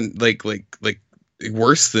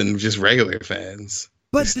worse than just regular fans.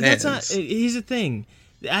 but They're that's not. stans. Here's the thing.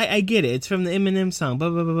 I get it. It's from the Eminem song.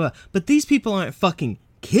 Blah blah blah blah. But these people aren't fucking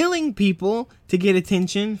killing people to get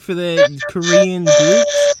attention for the Korean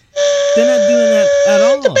groups. They're not doing that at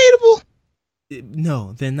all. Debatable.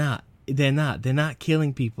 No, they're not. They're not. They're not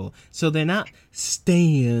killing people. So they're not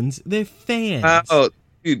stans. They're fans. Oh,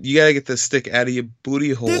 dude, you gotta get the stick out of your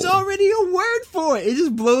booty hole. There's already a word for it. It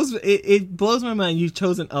just blows. It blows my mind. You've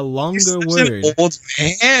chosen a longer You're such word, an old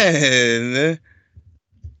man.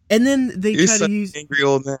 and then they You're try such to use. an angry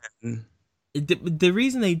old man. The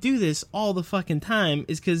reason they do this all the fucking time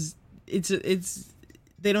is because it's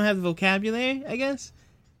they don't have the vocabulary, I guess,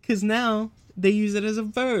 because now they use it as a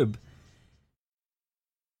verb.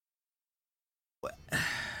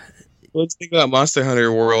 Let's think about Monster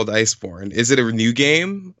Hunter World Iceborne. Is it a new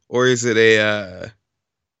game or is it a?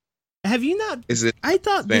 Have you not? Is it? I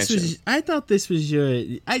thought this was. expansion? I thought this was your.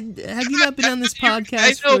 Have you not been on this podcast I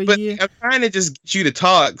know, for a but year? I'm trying to just get you to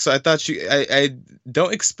talk. So I thought you. I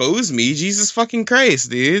don't expose me. Jesus fucking Christ,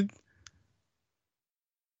 dude.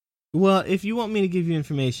 Well, if you want me to give you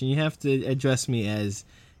information, you have to address me as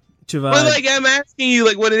Travad. Well, like I'm asking you,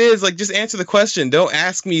 like what it is. Like just answer the question. Don't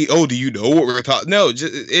ask me. Oh, do you know what we're talking? No,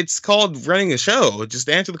 it's called running a show. Just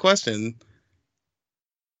answer the question.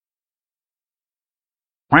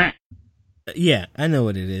 Yeah, I know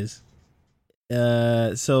what it is.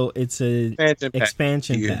 So it's a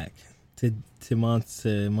expansion Yeah. pack to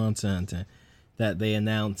Monster Hunter that they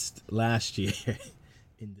announced last year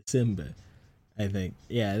in December. I think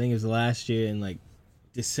it was last year in like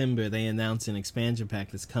December they announced an expansion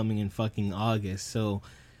pack that's coming in fucking August. So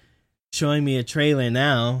showing me a trailer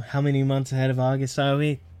now, how many months ahead of August are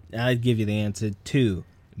we? I'd give you the answer: too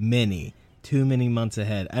many months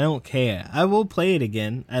ahead. I don't care. I will play it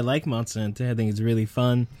again. I like Monster Hunter. I think it's really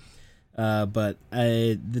fun. But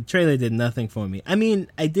the trailer did nothing for me. I mean,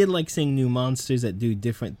 I did like seeing new monsters that do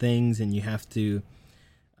different things, and you have to.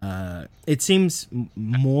 It seems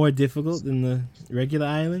more difficult than the regular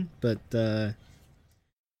island, but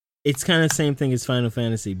it's kind of the same thing as Final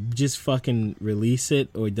Fantasy. Just fucking release it,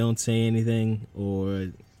 or don't say anything,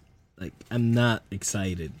 or like I'm not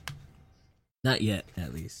excited. Not yet,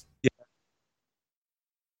 at least.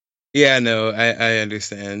 Yeah, no, I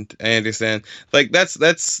understand. I understand. Like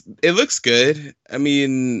that's it looks good. I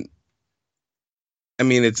mean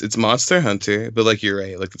it's Monster Hunter, but like you're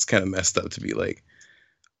right. Like it's kind of messed up to be like,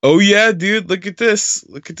 oh yeah, dude, look at this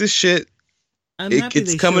shit.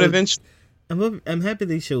 It's coming eventually. I'm happy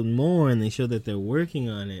they showed more and they showed that they're working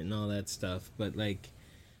on it and all that stuff. But like,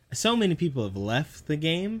 so many people have left the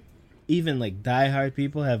game. Even like diehard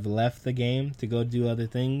people have left the game to go do other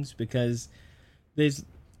things because there's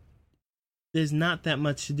not that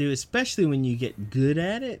much to do, especially when you get good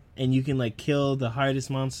at it and you can like kill the hardest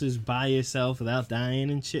monsters by yourself without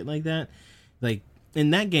dying and shit like that. Like,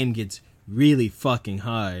 and that game gets really fucking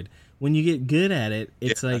hard. When you get good at it,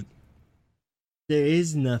 it's like there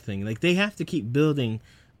is nothing. Like they have to keep building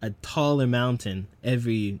a taller mountain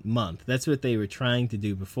every month. That's what they were trying to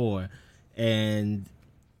do before, and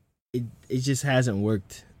it just hasn't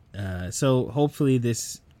worked. So hopefully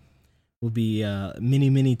this will be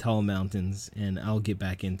many tall mountains, and I'll get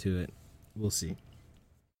back into it. We'll see.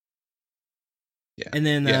 Yeah. And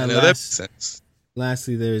then that makes sense.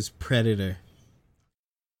 lastly, there's Predator.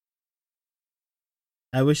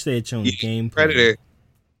 I wish they had shown gameplay. Predator.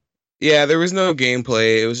 Yeah, there was no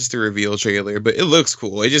gameplay. It was just a reveal trailer, but it looks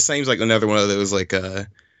cool. It just seems like another one of those like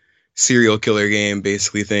serial killer game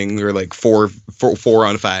basically thing, or like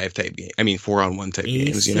 4-on-5 type game. I mean 4-on-1 type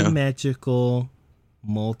games. You know, asymmetrical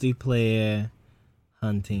multiplayer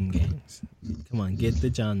hunting games. Come on, get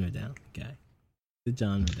the genre down, guy. The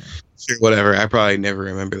genre down. Sure, whatever. I probably never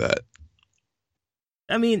remember that.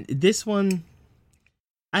 I mean, this one,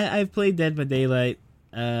 I've played Dead by Daylight.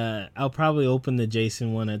 I'll probably open the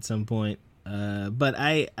Jason one at some point. But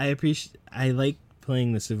I like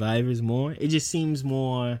playing the Survivors more. It just seems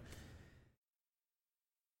more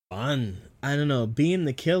fun. I don't know. Being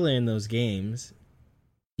the killer in those games,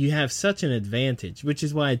 you have such an advantage, which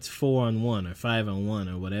is why it's 4-on-1 or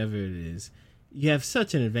 5-on-1 or whatever it is. You have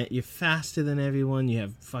such an advantage. You're faster than everyone. You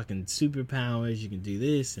have fucking superpowers. You can do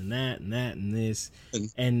this and that and that and this.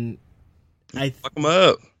 And Fuck them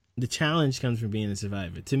up. The challenge comes from being a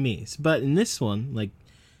survivor to me. But in this one, like,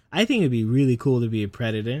 I think it'd be really cool to be a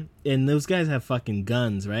predator. And those guys have fucking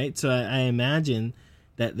guns, right? So I imagine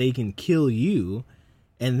that they can kill you,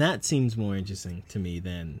 and that seems more interesting to me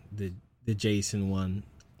than the Jason one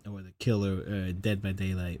or the Killer Dead by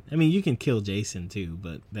Daylight. I mean, you can kill Jason too,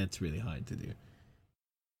 but that's really hard to do.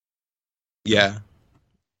 Yeah.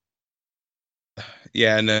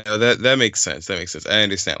 Yeah, no, that makes sense. That makes sense. I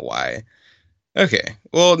understand why. Okay.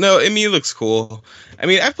 Well, no, I mean, it looks cool. I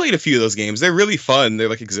mean, I've played a few of those games. They're really fun. They're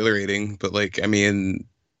like exhilarating, but like, I mean,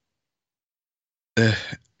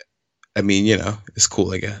 you know, it's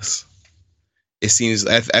cool, I guess. It seems,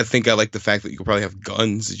 I think I like the fact that you can probably have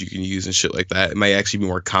guns that you can use and shit like that. It might actually be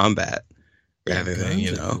more combat rather than,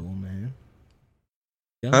 you know. Cool, man.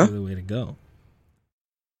 Guns are the way to go.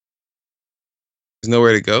 There's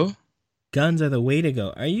nowhere to go? Guns are the way to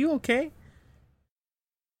go. Are you okay?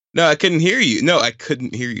 No, I couldn't hear you. No, I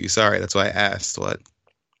couldn't hear you. Sorry, that's why I asked. What?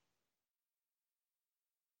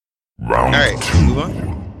 Round All right, 2. move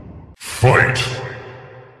on. Fight.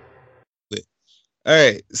 All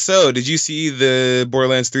right. So, did you see the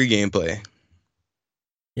Borderlands 3 gameplay?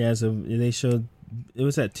 Yeah. So they showed. It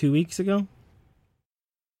was that 2 weeks ago.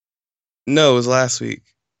 No, it was last week.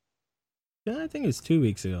 Yeah, I think it was 2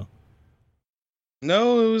 weeks ago.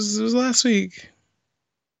 No, it was last week.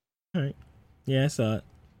 All right. Yeah, I saw it.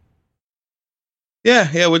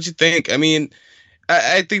 Yeah. What'd you think? I mean,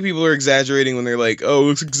 I think people are exaggerating when they're like, "Oh, it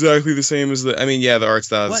looks exactly the same as the." I mean, yeah, the art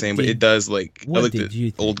style is the same, but it does like. I looked at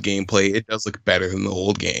old gameplay. It does look better than the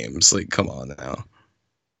old games. Like, come on now.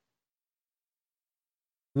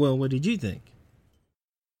 Well, what did you think?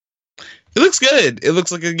 It looks good. It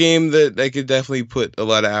looks like a game that I could definitely put a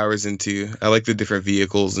lot of hours into. I like the different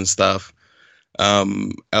vehicles and stuff. I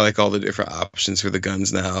like all the different options for the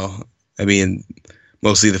guns now. I mean,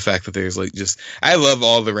 mostly the fact that there's like I love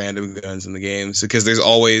all the random guns in the games because there's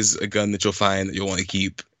always a gun that you'll find that you'll want to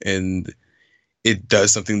keep, and it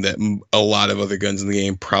does something that a lot of other guns in the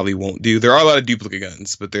game probably won't do. There are a lot of duplicate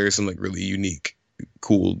guns, but there are some like really unique,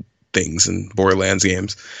 cool things in Borderlands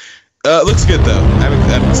games. It looks good though.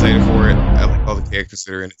 I'm excited for it. I like all the characters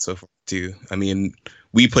that are in it so far too. I mean,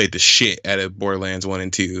 we played the shit out of Borderlands 1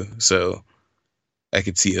 and 2, so I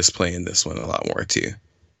could see us playing this one a lot more too.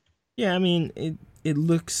 Yeah, I mean, it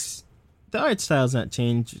looks, the art style's not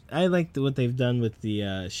changed. I like what they've done with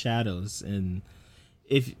the shadows, and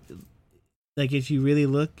if you really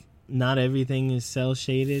look, not everything is cell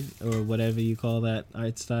shaded or whatever you call that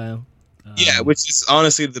art style. Yeah, which is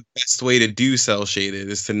honestly the best way to do cell shaded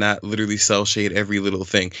is to not literally cell shade every little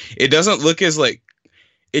thing. It doesn't look as like,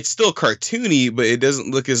 it's still cartoony, but it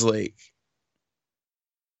doesn't look as like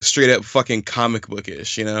straight up fucking comic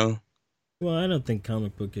bookish, you know? Well, I don't think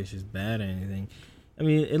comic bookish is bad or anything. I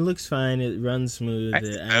mean, it looks fine. It runs smooth.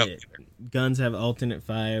 Guns have alternate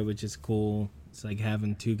fire, which is cool. It's like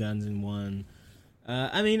having two guns in one.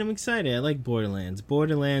 I mean, I'm excited. I like Borderlands.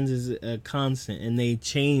 Borderlands is a constant, and they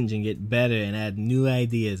change and get better and add new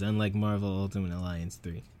ideas, unlike Marvel Ultimate Alliance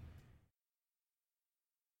 3.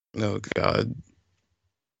 Oh, God.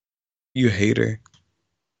 You hater.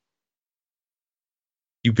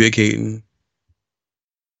 You big hating.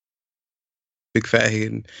 Big fat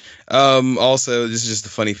hating. Also, this is just a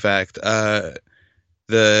funny fact.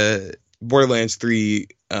 The Borderlands 3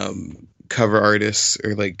 cover artists,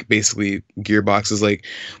 or like basically Gearbox, is like,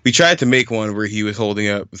 we tried to make one where he was holding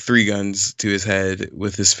up 3 guns to his head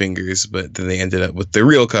with his fingers, but then they ended up with the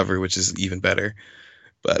real cover, which is even better.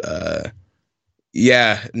 But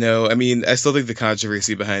yeah, no, I mean, I still think the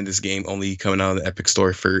controversy behind this game only coming out on the Epic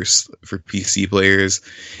Store first for PC players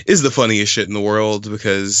is the funniest shit in the world,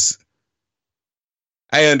 because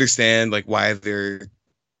I understand like why they're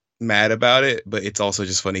mad about it, but it's also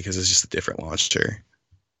just funny because it's just a different launcher.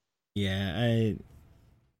 Yeah,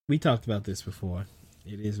 we talked about this before.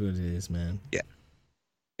 It is what it is, man. Yeah,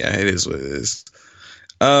 it is what it is.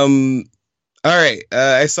 All right.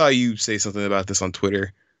 I saw you say something about this on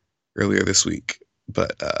Twitter earlier this week,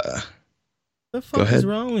 but the fuck is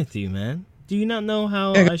wrong with you, man? Do you not know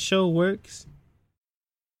how a show works?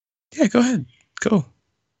 Yeah, go ahead. Go.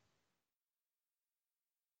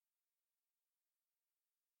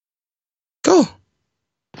 Go.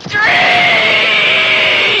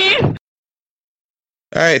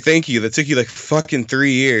 All right, thank you. That took you like fucking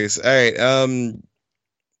 3 years. All right,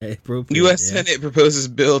 U.S. Senate proposes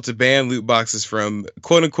bill to ban loot boxes from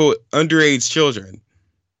quote-unquote underage children.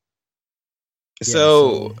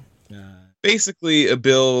 So basically, a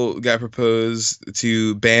bill got proposed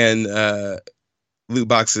to ban loot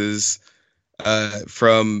boxes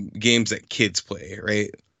from games that kids play,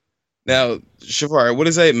 right? Now, Shavar, what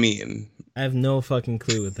does that mean? I have no fucking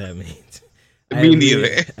clue what that means. Me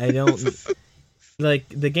neither. I don't... Like,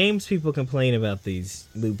 the games people complain about these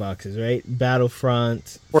loot boxes, right?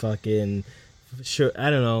 Battlefront, fucking sure, I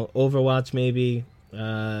don't know, Overwatch maybe.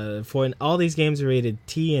 All these games are rated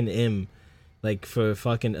T and M, like for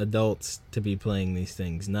fucking adults to be playing these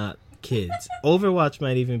things, not kids. Overwatch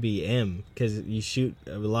might even be M because you shoot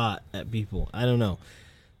a lot at people. I don't know.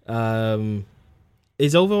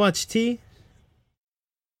 Is Overwatch T?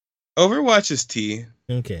 Overwatch is T.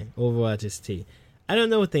 Okay, Overwatch is T. I don't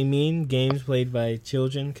know what they mean, games played by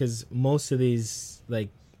children, because most of these like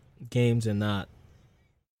games are not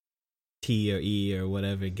T or E or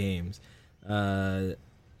whatever games. My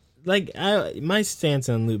stance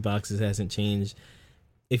on loot boxes hasn't changed.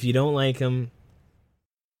 If you don't like them,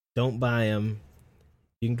 don't buy them.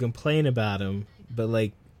 You can complain about them, but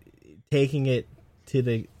like taking it to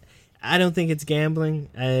the, I don't think it's gambling.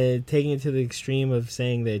 Taking it to the extreme of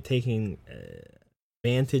saying they're taking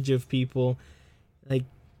advantage of people, like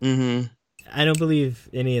I don't believe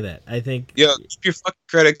any of that. I think keep your fucking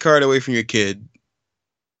credit card away from your kid.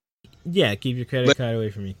 Yeah, keep your credit card away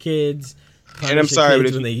from your kids. And I'm sorry, but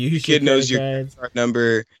if when they your use kid knows your credit card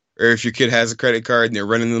number, or if your kid has a credit card and they're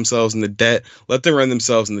running themselves in the debt, let them run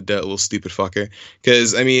themselves in the debt, little stupid fucker.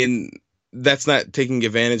 Because, I mean, that's not taking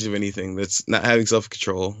advantage of anything. That's not having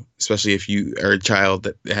self-control, especially if you are a child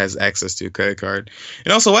that has access to a credit card.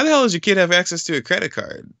 And also, why the hell does your kid have access to a credit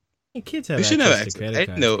card? Kids have access to credit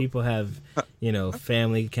cards. People have,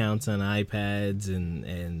 family accounts on iPads, and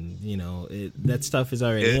that stuff is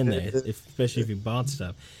already in there. Especially if you bought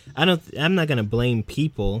stuff. I'm not gonna blame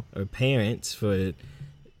people or parents for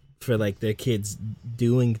like their kids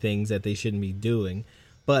doing things that they shouldn't be doing,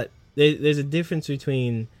 but there's a difference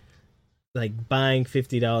between like buying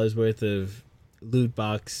 $50 worth of loot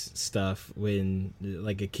box stuff when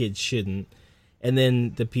like a kid shouldn't. And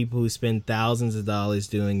then the people who spend thousands of dollars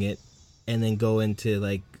doing it and then go into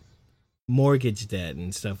like mortgage debt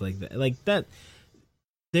and stuff like that. Like that,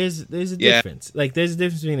 there's a difference. Like there's a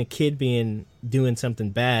difference between a kid doing something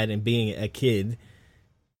bad and being a kid,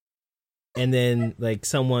 and then like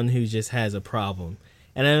someone who just has a problem.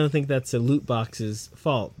 And I don't think that's the loot box's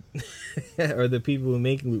fault or the people who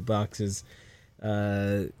make loot boxes.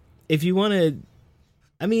 If you want to,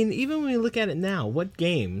 I mean, even when we look at it now, what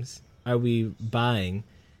games are we buying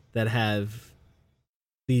that have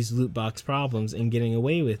these loot box problems and getting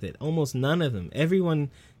away with it? Almost none of them. Everyone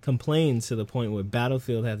complains to the point where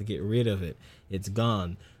Battlefield had to get rid of it. It's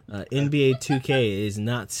gone. NBA 2K is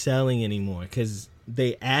not selling anymore because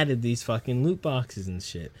they added these fucking loot boxes and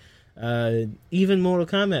shit. Even Mortal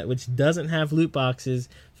Kombat, which doesn't have loot boxes,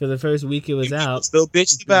 for the first week it was out, still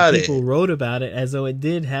bitched about it. People wrote about it as though it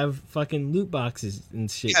did have fucking loot boxes and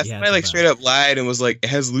shit. Yeah, somebody like straight up lied and was like, it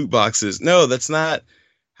has loot boxes. No, that's not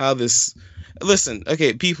how this. Listen,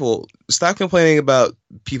 okay, people, stop complaining about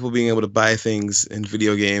people being able to buy things in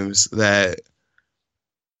video games that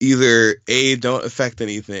either A, don't affect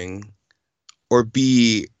anything, or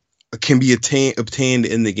B, can be obtained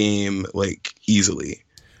in the game like easily.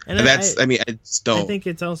 And I just don't. I think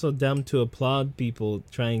it's also dumb to applaud people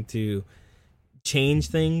trying to change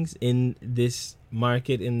things in this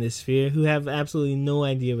market, in this sphere, who have absolutely no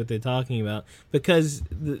idea what they're talking about. Because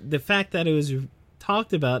the fact that it was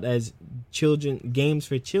talked about as games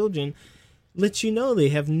for children lets you know they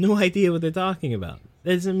have no idea what they're talking about.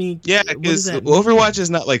 Doesn't mean because Overwatch is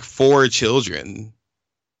not like for children.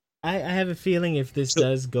 I have a feeling if this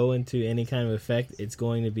does go into any kind of effect, it's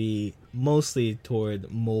going to be mostly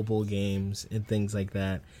toward mobile games and things like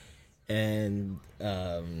that. And,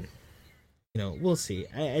 we'll see.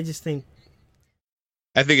 I just think...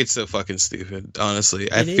 I think it's so fucking stupid,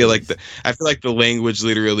 honestly. I feel like the language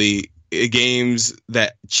literally... games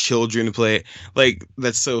that children play, like,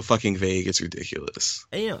 that's so fucking vague, it's ridiculous.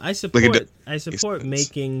 And, I support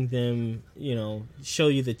making them, show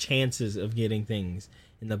you the chances of getting things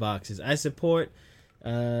in the boxes. I support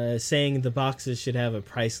saying the boxes should have a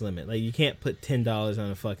price limit. Like, you can't put $10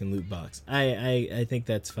 on a fucking loot box. I think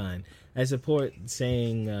that's fine. I support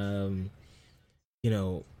saying,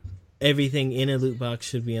 everything in a loot box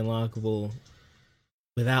should be unlockable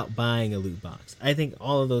without buying a loot box. I think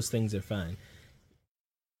all of those things are fine.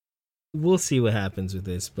 We'll see what happens with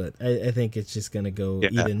this, but I think it's just going to go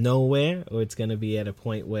either nowhere, or it's going to be at a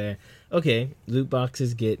point where, okay, loot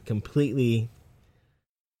boxes get completely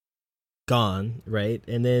gone, right?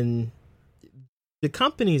 And then the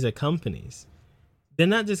companies are companies. They're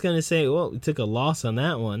not just going to say, well, we took a loss on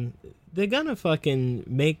that one. They're going to fucking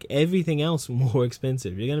make everything else more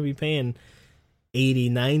expensive. You're going to be paying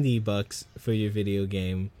 $80-$90 for your video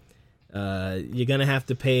game. You're gonna have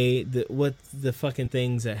to pay the fucking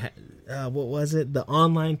things that what was it? The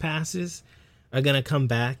online passes are gonna come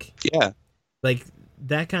back. Yeah, like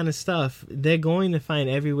that kind of stuff. They're going to find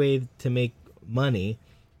every way to make money,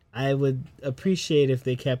 I would appreciate if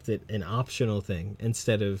they kept it an optional thing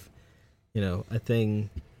instead of, a thing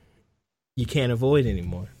you can't avoid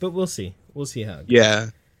anymore. But we'll see. We'll see how it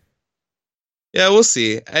goes. Yeah, we'll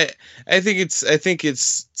see. I think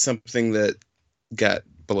it's something that got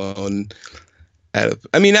blown out of,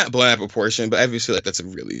 I mean, not blown out of proportion, but I just feel like that's a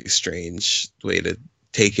really strange way to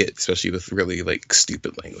take it, especially with really like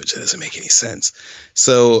stupid language that doesn't make any sense.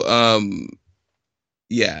 So,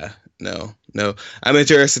 yeah, no. I'm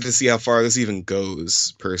interested to see how far this even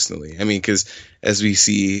goes personally. I mean, because as we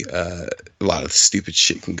see, a lot of stupid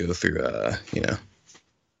shit can go through, a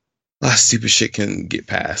lot of stupid shit can get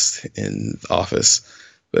passed in the office,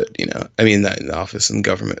 but I mean, not in the office, in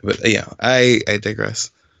government, but yeah, I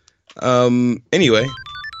digress. Anyway,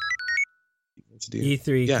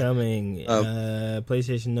 E3 coming.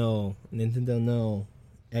 PlayStation no, Nintendo no,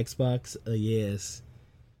 Xbox yes.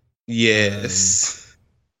 Yes.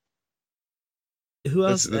 Who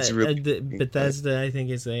else? That's really Bethesda, I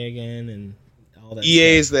think, is there again, and all that.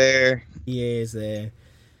 EA is there. EA is there.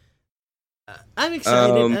 I'm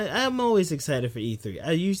excited. I'm always excited for E3.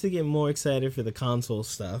 I usually get more excited for the console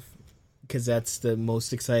stuff because that's the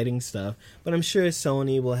most exciting stuff. But I'm sure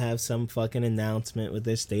Sony will have some fucking announcement with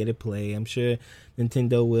their state of play. I'm sure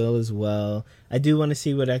Nintendo will as well. I do want to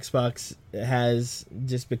see what Xbox has,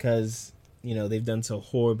 just because they've done so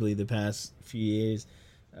horribly the past few years.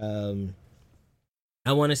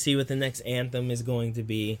 I want to see what the next Anthem is going to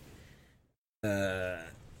be. Yeah,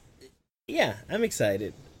 I'm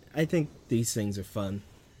excited. I think these things are fun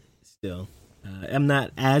still. I'm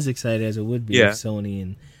not as excited as it would be if Sony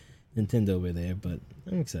and Nintendo were there, but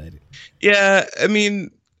I'm excited. Yeah, I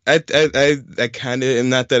mean, I kind of am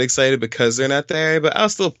not that excited because they're not there, but I'll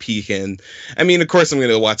still peek in. I mean, of course, I'm going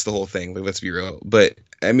to watch the whole thing, like, let's be real. But,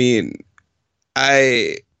 I mean,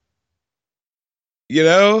 I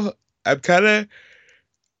kind of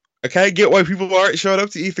get why people aren't showing up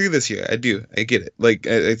to E3 this year. I do. I get it. Like,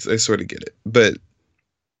 I sort of get it. But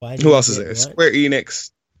who else is there? What? Square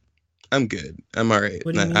Enix. I'm good. I'm all right.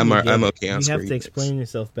 I'm okay on Square Enix. You have to explain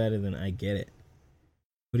yourself better than I get it.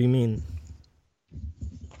 What do you mean?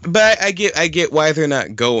 But I get why they're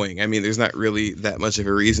not going. I mean, there's not really that much of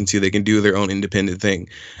a reason to. They can do their own independent thing.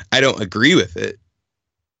 I don't agree with it.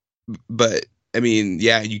 But I mean,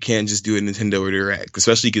 yeah, you can't just do a Nintendo Direct,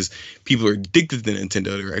 especially because people are addicted to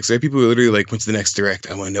Nintendo Directs. Right? People are literally like, "When's the next Direct?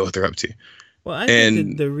 I want to know what they're up to." Well, I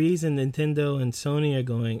think the reason Nintendo and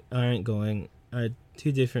Sony aren't going are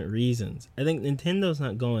two different reasons. I think Nintendo's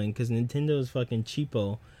not going because Nintendo is fucking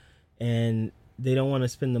cheapo, and they don't want to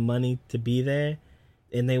spend the money to be there,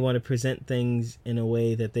 and they want to present things in a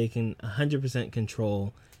way that they can 100%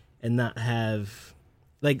 control, and not have,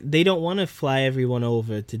 like, they don't want to fly everyone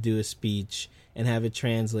over to do a speech and have a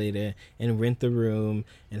translator and rent the room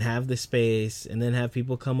and have the space and then have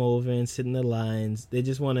people come over and sit in the lines.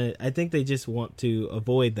 I think they just want to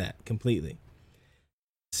avoid that completely.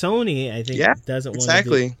 Sony, I think, doesn't want to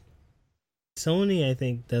do it. Sony, I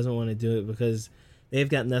think, doesn't want to do it because they've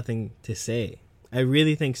got nothing to say. I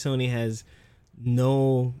really think Sony has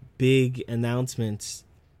no big announcements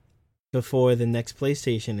before the next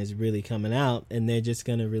PlayStation is really coming out, and they're just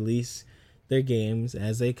going to release their games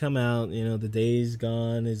as they come out. The Days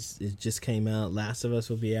Gone it just came out. Last of Us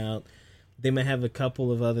will be out. They might have a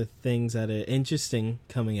couple of other things that are interesting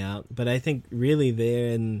coming out, but I think really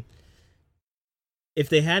if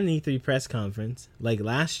they had an E3 press conference like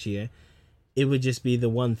last year, it would just be the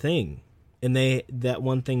one thing. And that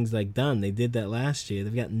one thing's like done. They did that last year.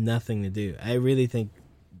 They've got nothing to do. I really think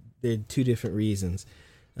they're two different reasons.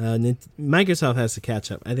 Microsoft has to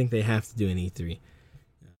catch up. I think they have to do an E3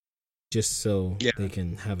 just so they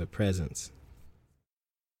can have a presence.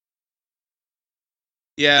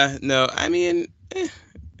 Yeah, no, I mean,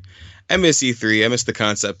 I miss E3. I miss the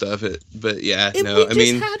concept of it. But yeah, we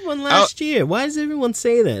just had one last year. Why does everyone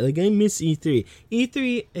say that? Like, I miss E3.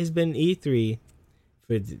 E3 has been E3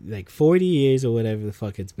 for like 40 years or whatever the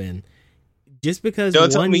fuck it's been. Just because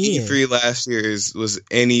don't tell me E3 last year was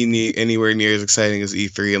anywhere near as exciting as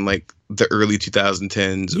E3 in like the early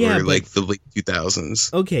 2010s or like the late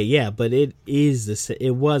 2000s. Okay, yeah, but it was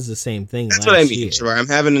the same thing. That's what I mean. Sure, I'm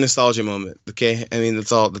having a nostalgia moment. Okay, I mean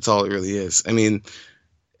that's all it really is. I mean,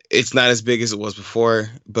 it's not as big as it was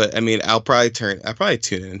before, but I mean I'll probably tune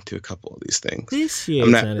into a couple of these things. This year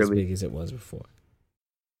it's not really as big as it was before.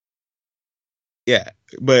 Yeah,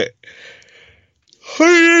 but.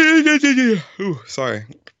 Ooh, sorry.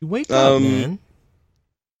 You wake up, man.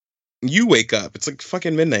 You wake up. It's like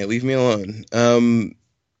fucking midnight. Leave me alone.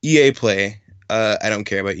 EA Play. I don't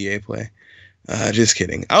care about EA Play. Just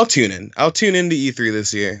kidding. I'll tune in. I'll tune into E3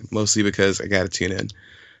 this year, mostly because I gotta tune in.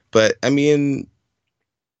 But I mean,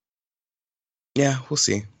 Yeah, we'll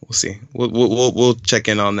see. We'll see. We'll check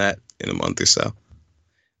in on that in a month or so.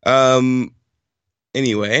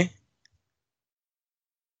 Anyway.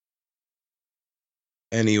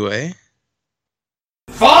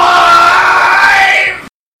 Five.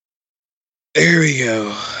 There we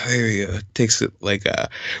go. Takes it like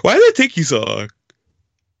why did it take you so long?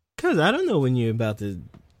 Because I don't know when you're about to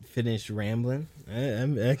finish rambling.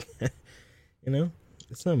 I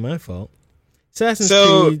it's not my fault.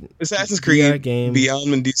 Assassin's Creed VR game.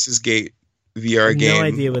 Beyond Medusa's Gate VR game. No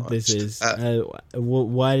idea what this is.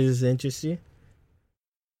 Why does this interest you?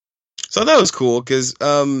 So that was cool because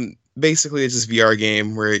basically it's this VR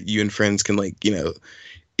game where you and friends can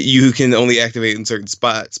you can only activate in certain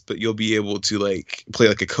spots, but you'll be able to play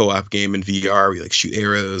a co-op game in VR where you shoot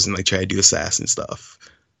arrows and try to do assassin stuff.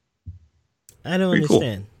 I don't Pretty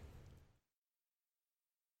understand.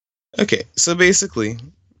 Cool. Okay, so basically,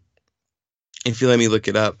 if you let me look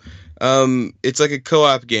it up, it's like a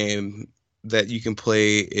co-op game that you can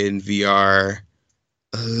play in VR.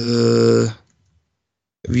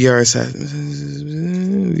 VR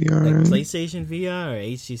assassin, VR. Like PlayStation VR or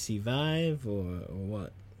HTC Vive or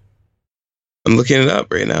what? I'm looking it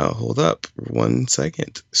up right now. Hold up 1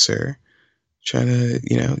 second, sir. Trying to,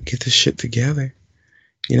 get this shit together.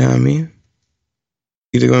 You know what I mean?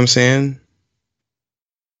 You dig what I'm saying?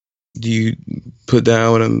 Do you put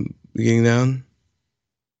down what I'm getting down?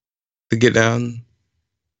 To get down?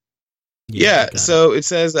 Yeah, so it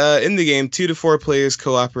says in the game, 2 to 4 players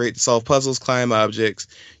cooperate to solve puzzles, climb objects,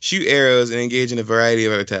 shoot arrows, and engage in a variety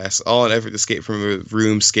of other tasks, all in an effort to escape from a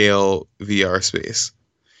room-scale VR space.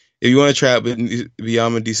 If you want to try out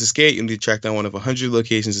Beyond Medusa's Gate, you'll need to track down one of 100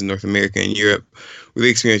 locations in North America and Europe where the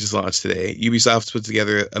experience is launched today. Ubisoft put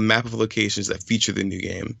together a map of locations that feature the new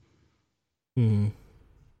game. Hmm.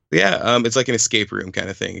 Yeah, it's like an escape room kind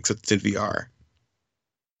of thing, except it's in VR.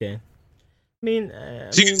 Okay. You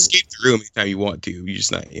can escape the room anytime you want to. You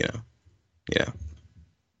just not, Yeah.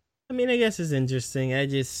 I guess it's interesting. I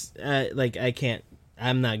just, I can't,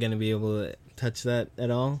 I'm not going to be able to touch that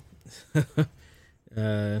at all.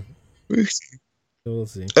 We'll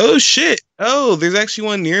see. Oh, shit. Oh, there's actually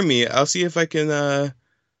one near me. I'll see if I can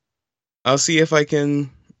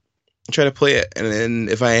try to play it. And then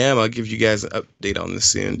if I am, I'll give you guys an update on this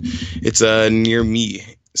soon. It's near me.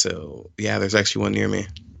 So, yeah, there's actually one near me.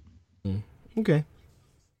 Okay.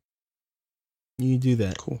 You do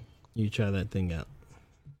that. Cool. You try that thing out.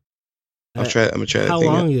 I'm gonna try that How thing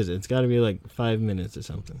out. long is it? It's got to be 5 minutes or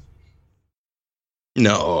something.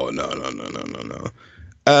 No.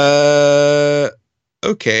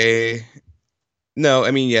 Okay. No,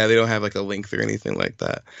 they don't have a length or anything like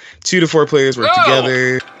that. 2 to 4 players work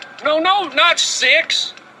together. No, not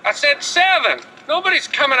 6. I said 7. Nobody's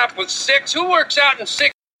coming up with 6. Who works out in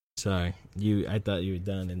 6? Sorry. I thought you were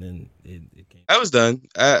done, and then it came. I was done.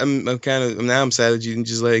 I'm sad that you didn't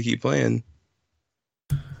just let it keep playing.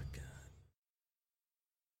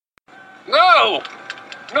 No,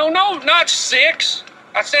 not 6.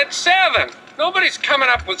 I said 7. Nobody's coming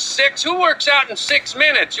up with 6. Who works out in 6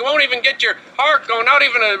 minutes? You won't even get your heart going, not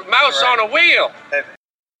even a mouse on a wheel.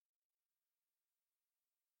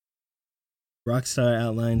 Rockstar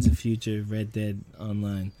outlines the future of Red Dead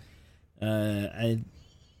Online.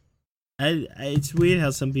 It's weird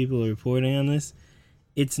how some people are reporting on this.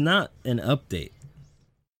 It's not an update.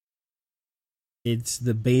 It's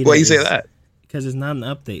the beta. Why you say that? Because it's not an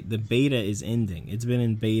update. The beta is ending. It's been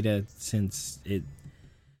in beta since I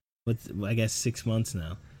guess 6 months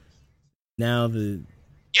now.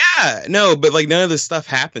 Yeah, no, but none of this stuff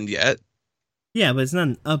happened yet. Yeah, but it's not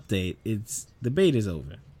an update. It's the beta's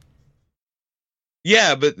over.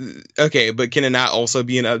 Yeah, but okay, but can it not also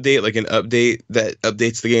be an update, an update that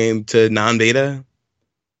updates the game to non-beta?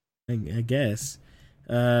 I guess.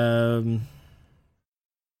 What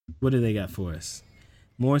do they got for us?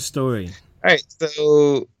 More story. All right,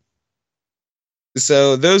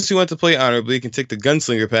 so those who want to play honorably can take the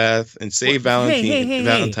gunslinger path and save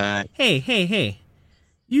Valentine. Hey!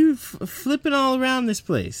 You flipping all around this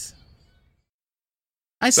place.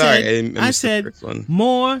 I said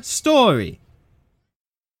more story.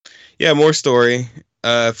 Yeah, more story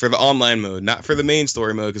for the online mode, not for the main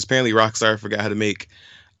story mode, because apparently Rockstar forgot how to make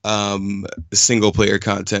single player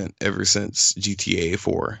content ever since GTA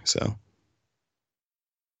 4. So.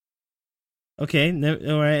 Okay,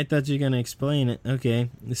 all right. I thought you were gonna explain it. Okay,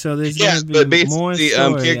 so there's but basically, more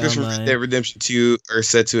story characters from Red Dead Redemption 2 are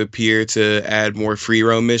set to appear to add more free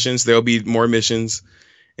roam missions. There'll be more missions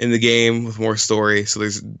in the game with more story, so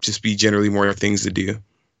there's just be generally more things to do.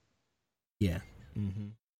 Yeah. Mm-hmm.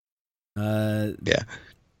 Yeah.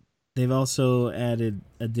 They've also added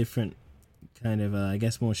a different kind of, I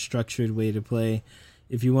guess, more structured way to play.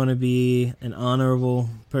 If you want to be an honorable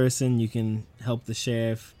person, you can help the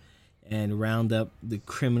sheriff and round up the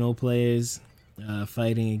criminal players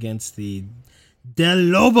fighting against the De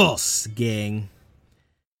Lobos gang.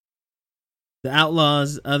 The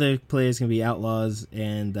outlaws, other players can be outlaws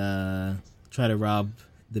and try to rob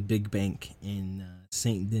the big bank in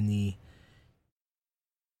Saint Denis.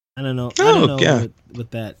 I don't know.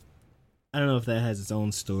 What that. I don't know if that has its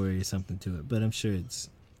own story or something to it, but I'm sure it's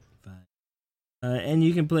fine. And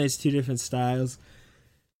you can play as 2 different styles.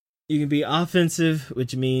 You can be offensive,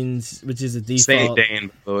 which is a default. Saint Dane,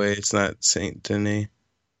 by the way. It's not Saint Denis.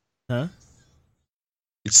 Huh?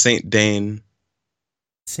 It's Saint Dane.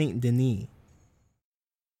 Saint Denis.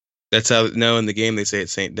 That's how. No, in the game they say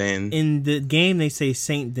it's Saint Dane. In the game they say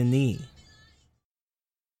Saint Denis.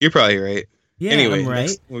 You're probably right. Yeah, anyway, I'm right.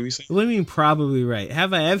 What were you saying? What do you mean probably right?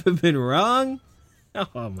 Have I ever been wrong?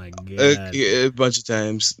 Oh my god! A bunch of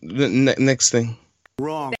times. Next thing.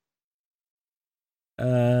 Wrong.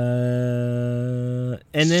 And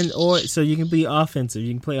then, so you can be offensive.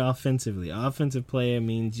 You can play offensively. Offensive player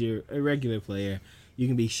means you're a regular player. You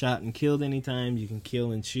can be shot and killed anytime. You can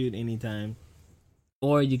kill and shoot anytime.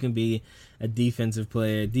 Or you can be a defensive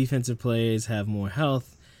player. Defensive players have more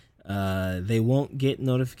health. They won't get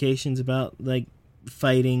notifications about like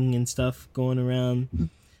fighting and stuff going around.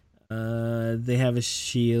 They have a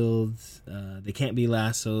shield. They can't be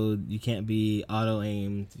lassoed. You can't be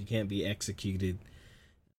auto-aimed. You can't be executed.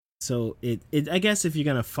 So I guess if you're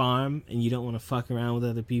gonna farm and you don't want to fuck around with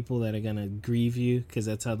other people that are gonna grieve you, because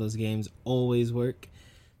that's how those games always work,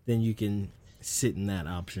 then you can sit in that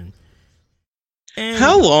option. And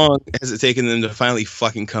how long has it taken them to finally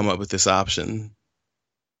fucking come up with this option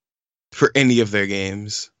for any of their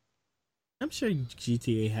games? I'm sure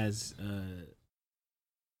GTA has.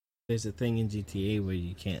 There's a thing in GTA where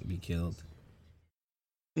you can't be killed.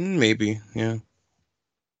 Maybe, yeah.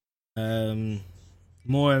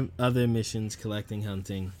 More other missions, collecting,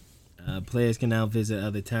 hunting. Players can now visit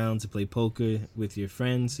other towns to play poker with your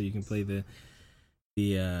friends, so you can play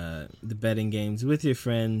the betting games with your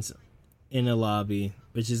friends in a lobby,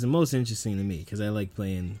 which is the most interesting to me because I like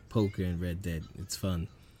playing poker in Red Dead. It's fun,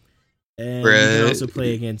 and you can also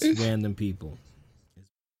play against random people.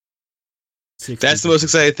 That's the most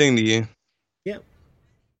exciting thing to you. Yep.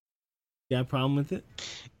 Got a problem with it?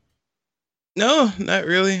 No, not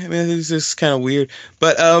really. I mean, it's just kind of weird.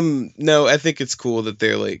 But no, I think it's cool that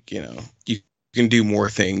they're like, you can do more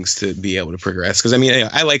things to be able to progress. Because I mean,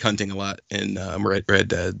 I like hunting a lot in Red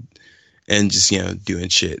Dead, and just doing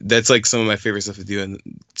shit. That's like some of my favorite stuff to do, and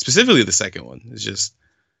specifically the second one is just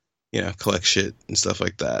collect shit and stuff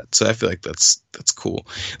like that. So I feel like that's cool.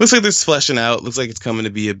 Looks like this fleshing out. Looks like it's coming to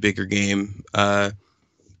be a bigger game.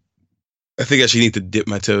 I think I should need to dip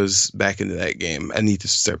my toes back into that game. I need to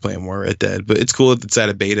start playing more Red Dead, but it's cool that it's out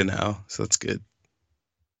of beta now, so that's good.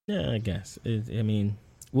 Yeah, I guess. I mean,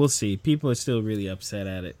 we'll see. People are still really upset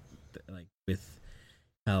at it, like with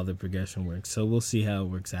how the progression works. So we'll see how it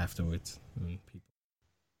works afterwards.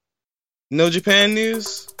 No Japan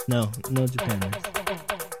news? No Japan news.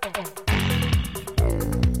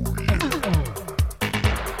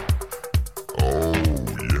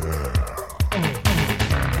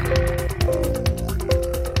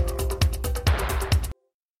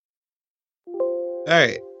 All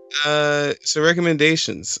right. So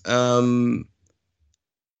recommendations. I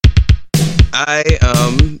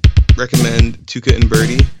recommend Tuca and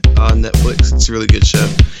Birdie on Netflix. It's a really good show.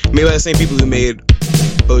 Made by the same people who made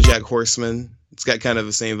BoJack Horseman. It's got kind of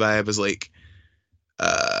the same vibe as like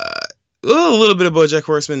a little bit of BoJack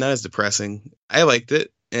Horseman, not as depressing. I liked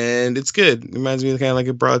it, and it's good. It reminds me of kind of like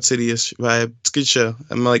a Broad City-ish vibe. It's a good show.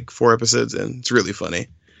 I'm like 4 episodes in. It's really funny.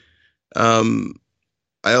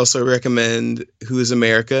 I also recommend Who is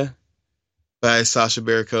America by Sacha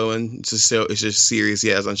Baron Cohen. It's just a series he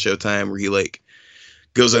has on Showtime where he like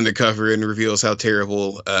goes undercover and reveals how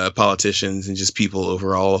terrible politicians and just people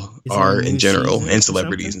overall are in general, and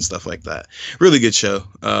celebrities and stuff like that. Really good show.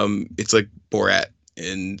 It's like Borat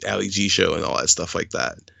and Ali G show and all that stuff like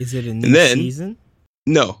that. Is it a new season?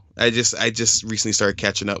 No, I just recently started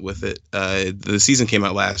catching up with it. The season came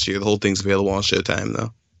out last year. The whole thing's available on Showtime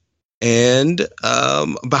though. And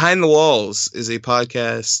Behind the Walls is a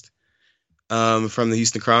podcast from the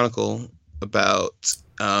Houston Chronicle about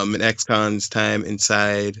an ex-con's time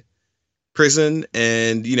inside prison,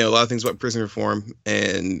 and a lot of things about prison reform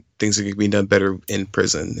and things that can be done better in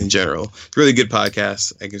prison in general. It's a really good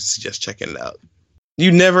podcast. I can suggest checking it out.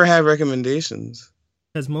 You never have recommendations.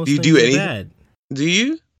 Because most do you things do are anything? bad. Do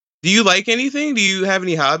you? Do you like anything? Do you have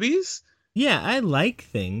any hobbies? Yeah, I like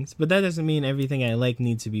things, but that doesn't mean everything I like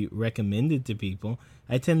needs to be recommended to people.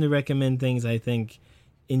 I tend to recommend things I think,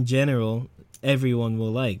 in general, everyone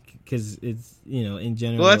will like, because it's, in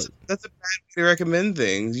general. Well, that's a bad way to recommend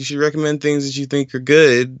things. You should recommend things that you think are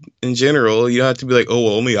good in general. You don't have to be like, oh,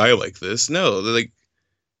 well, only I like this. No, they're like,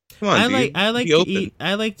 come on, dude.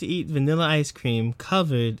 I like to eat vanilla ice cream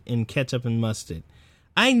covered in ketchup and mustard.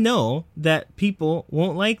 I know that people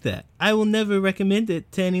won't like that. I will never recommend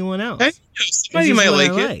it to anyone else. Hey, somebody might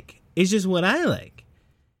like it. It's just what I like.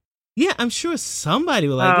 Yeah, I'm sure somebody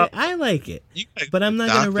will like it. I like it, but I'm not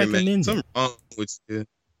going to recommend it. Something wrong with you.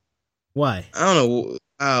 Why? I don't know.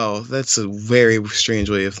 Wow, that's a very strange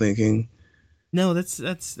way of thinking. No, that's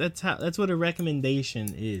what a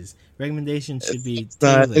recommendation is. Recommendation should be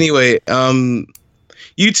tailored. Anyway,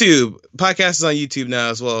 YouTube podcast is on YouTube now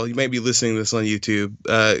as well. You might be listening to this on YouTube.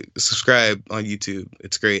 Subscribe on YouTube.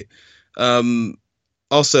 It's great.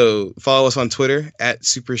 Also follow us on Twitter at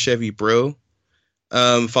Super Chevy Bro.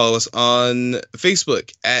 Follow us on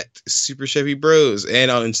Facebook at Super Chevy Bros and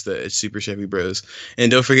on Insta at Super Chevy Bros. And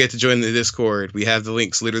don't forget to join the Discord. We have the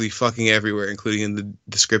links literally fucking everywhere, including in the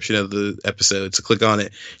description of the episode. So click on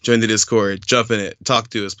it, join the Discord, jump in it, talk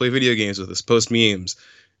to us, play video games with us, post memes,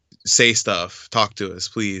 say stuff, talk to us,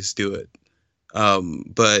 please do it.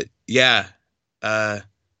 But yeah,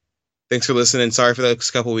 thanks for listening. Sorry for those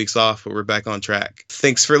couple weeks off, but we're back on track.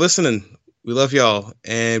 Thanks for listening. We love y'all,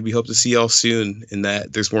 and we hope to see y'all soon in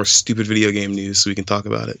that there's more stupid video game news so we can talk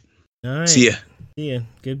about it. All right. See ya. See ya.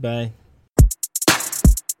 Goodbye.